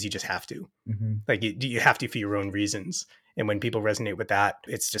create because you just have to. Mm-hmm. You have to for your own reasons. And when people resonate with that,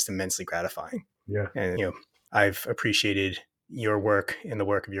 it's just immensely gratifying. Yeah. And, I've appreciated your work and the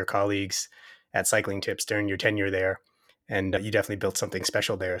work of your colleagues at Cycling Tips during your tenure there. And you definitely built something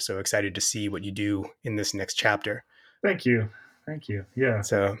special there. So excited to see what you do in this next chapter. Thank you. Yeah.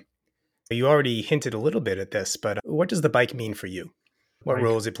 So you already hinted a little bit at this, but what does the bike mean for you? What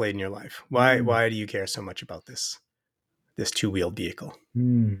role has it played in your life? Why do you care so much about this two-wheeled vehicle?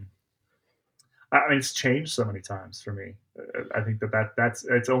 I mean, it's changed so many times for me. I think that's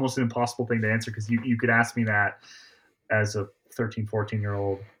it's almost an impossible thing to answer, because you could ask me that as a 13,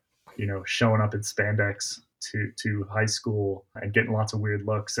 14-year-old, showing up in spandex to high school and getting lots of weird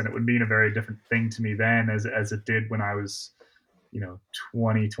looks, and it would mean a very different thing to me then as it did when I was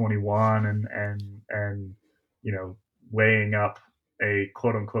 20, 21 and weighing up a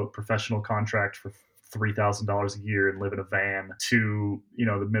quote unquote professional contract for $3,000 a year and live in a van, to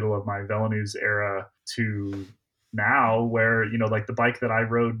the middle of my Velo News era, to now where the bike that I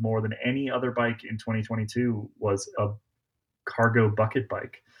rode more than any other bike in 2022 was a cargo bucket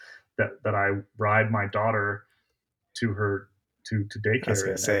bike that I ride my daughter to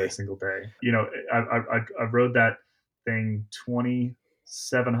daycare every single day. I rode that thing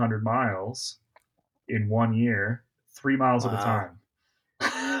 2,700 miles in 1 year, 3 miles at a time.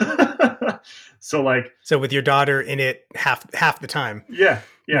 So with your daughter in it half the time. Yeah.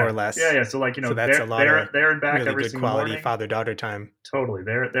 more or less. Yeah. So like, so that's a lot of there and back really every good single quality morning. father-daughter time. Totally.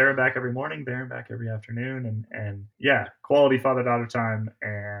 There and back every morning, there and back every afternoon. And yeah, quality father-daughter time.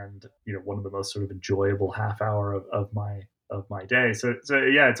 And, one of the most sort of enjoyable half hour of my day. So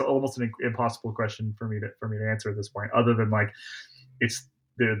yeah, it's almost an impossible question for me to answer at this point, other than like,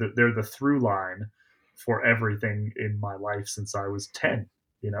 they're the through line for everything in my life since I was 10.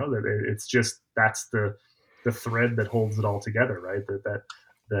 It's just, that's the thread that holds it all together, right?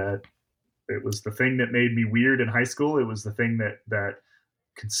 That it was the thing that made me weird in high school. It was the thing that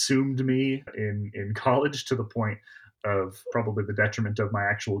consumed me in college to the point of probably the detriment of my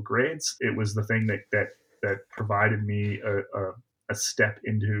actual grades. It was the thing that provided me a step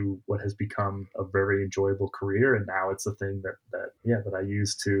into what has become a very enjoyable career, and now it's a thing that I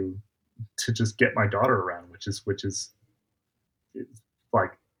use to just get my daughter around, which is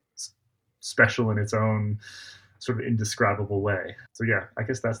like special in its own sort of indescribable way. So yeah, I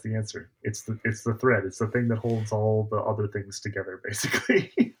guess that's the answer. It's the thread. It's the thing that holds all the other things together,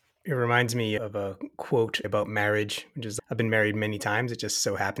 basically. It reminds me of a quote about marriage, which is, I've been married many times. It just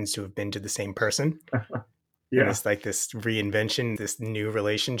so happens to have been to the same person. Yeah. And it's like this reinvention, this new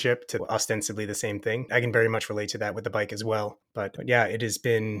relationship to ostensibly the same thing. I can very much relate to that with the bike as well. But yeah, it has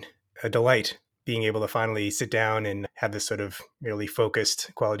been a delight being able to finally sit down and have this sort of really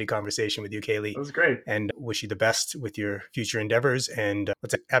focused quality conversation with you, Caley. That was great. And wish you the best with your future endeavors. And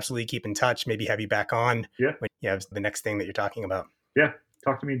let's absolutely keep in touch, maybe have you back on when you have the next thing that you're talking about. Yeah.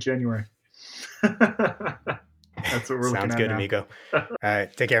 Talk to me in January. That's what we're looking at. Sounds good, now. amigo. All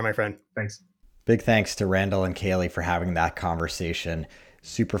right. Take care, my friend. Thanks. Big thanks to Randall and Caley for having that conversation.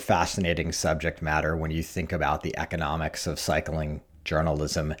 Super fascinating subject matter when you think about the economics of cycling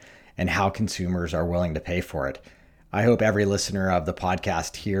journalism and how consumers are willing to pay for it. I hope every listener of the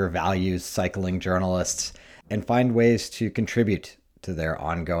podcast here values cycling journalists and find ways to contribute to their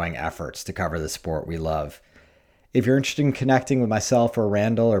ongoing efforts to cover the sport we love. If you're interested in connecting with myself or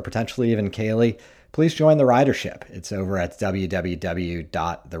Randall or potentially even Caley, please join the ridership. It's over at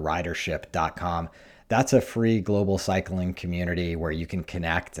www.theridership.com. That's a free global cycling community where you can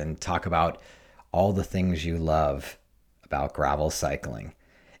connect and talk about all the things you love about gravel cycling.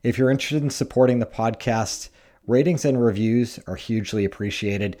 If you're interested in supporting the podcast, ratings and reviews are hugely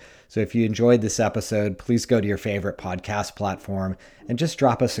appreciated. So if you enjoyed this episode, please go to your favorite podcast platform and just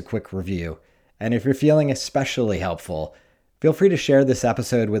drop us a quick review. And if you're feeling especially helpful, feel free to share this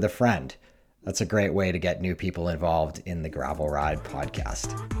episode with a friend. That's a great way to get new people involved in the Gravel Ride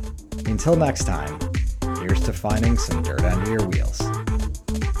podcast. Until next time, here's to finding some dirt under your wheels.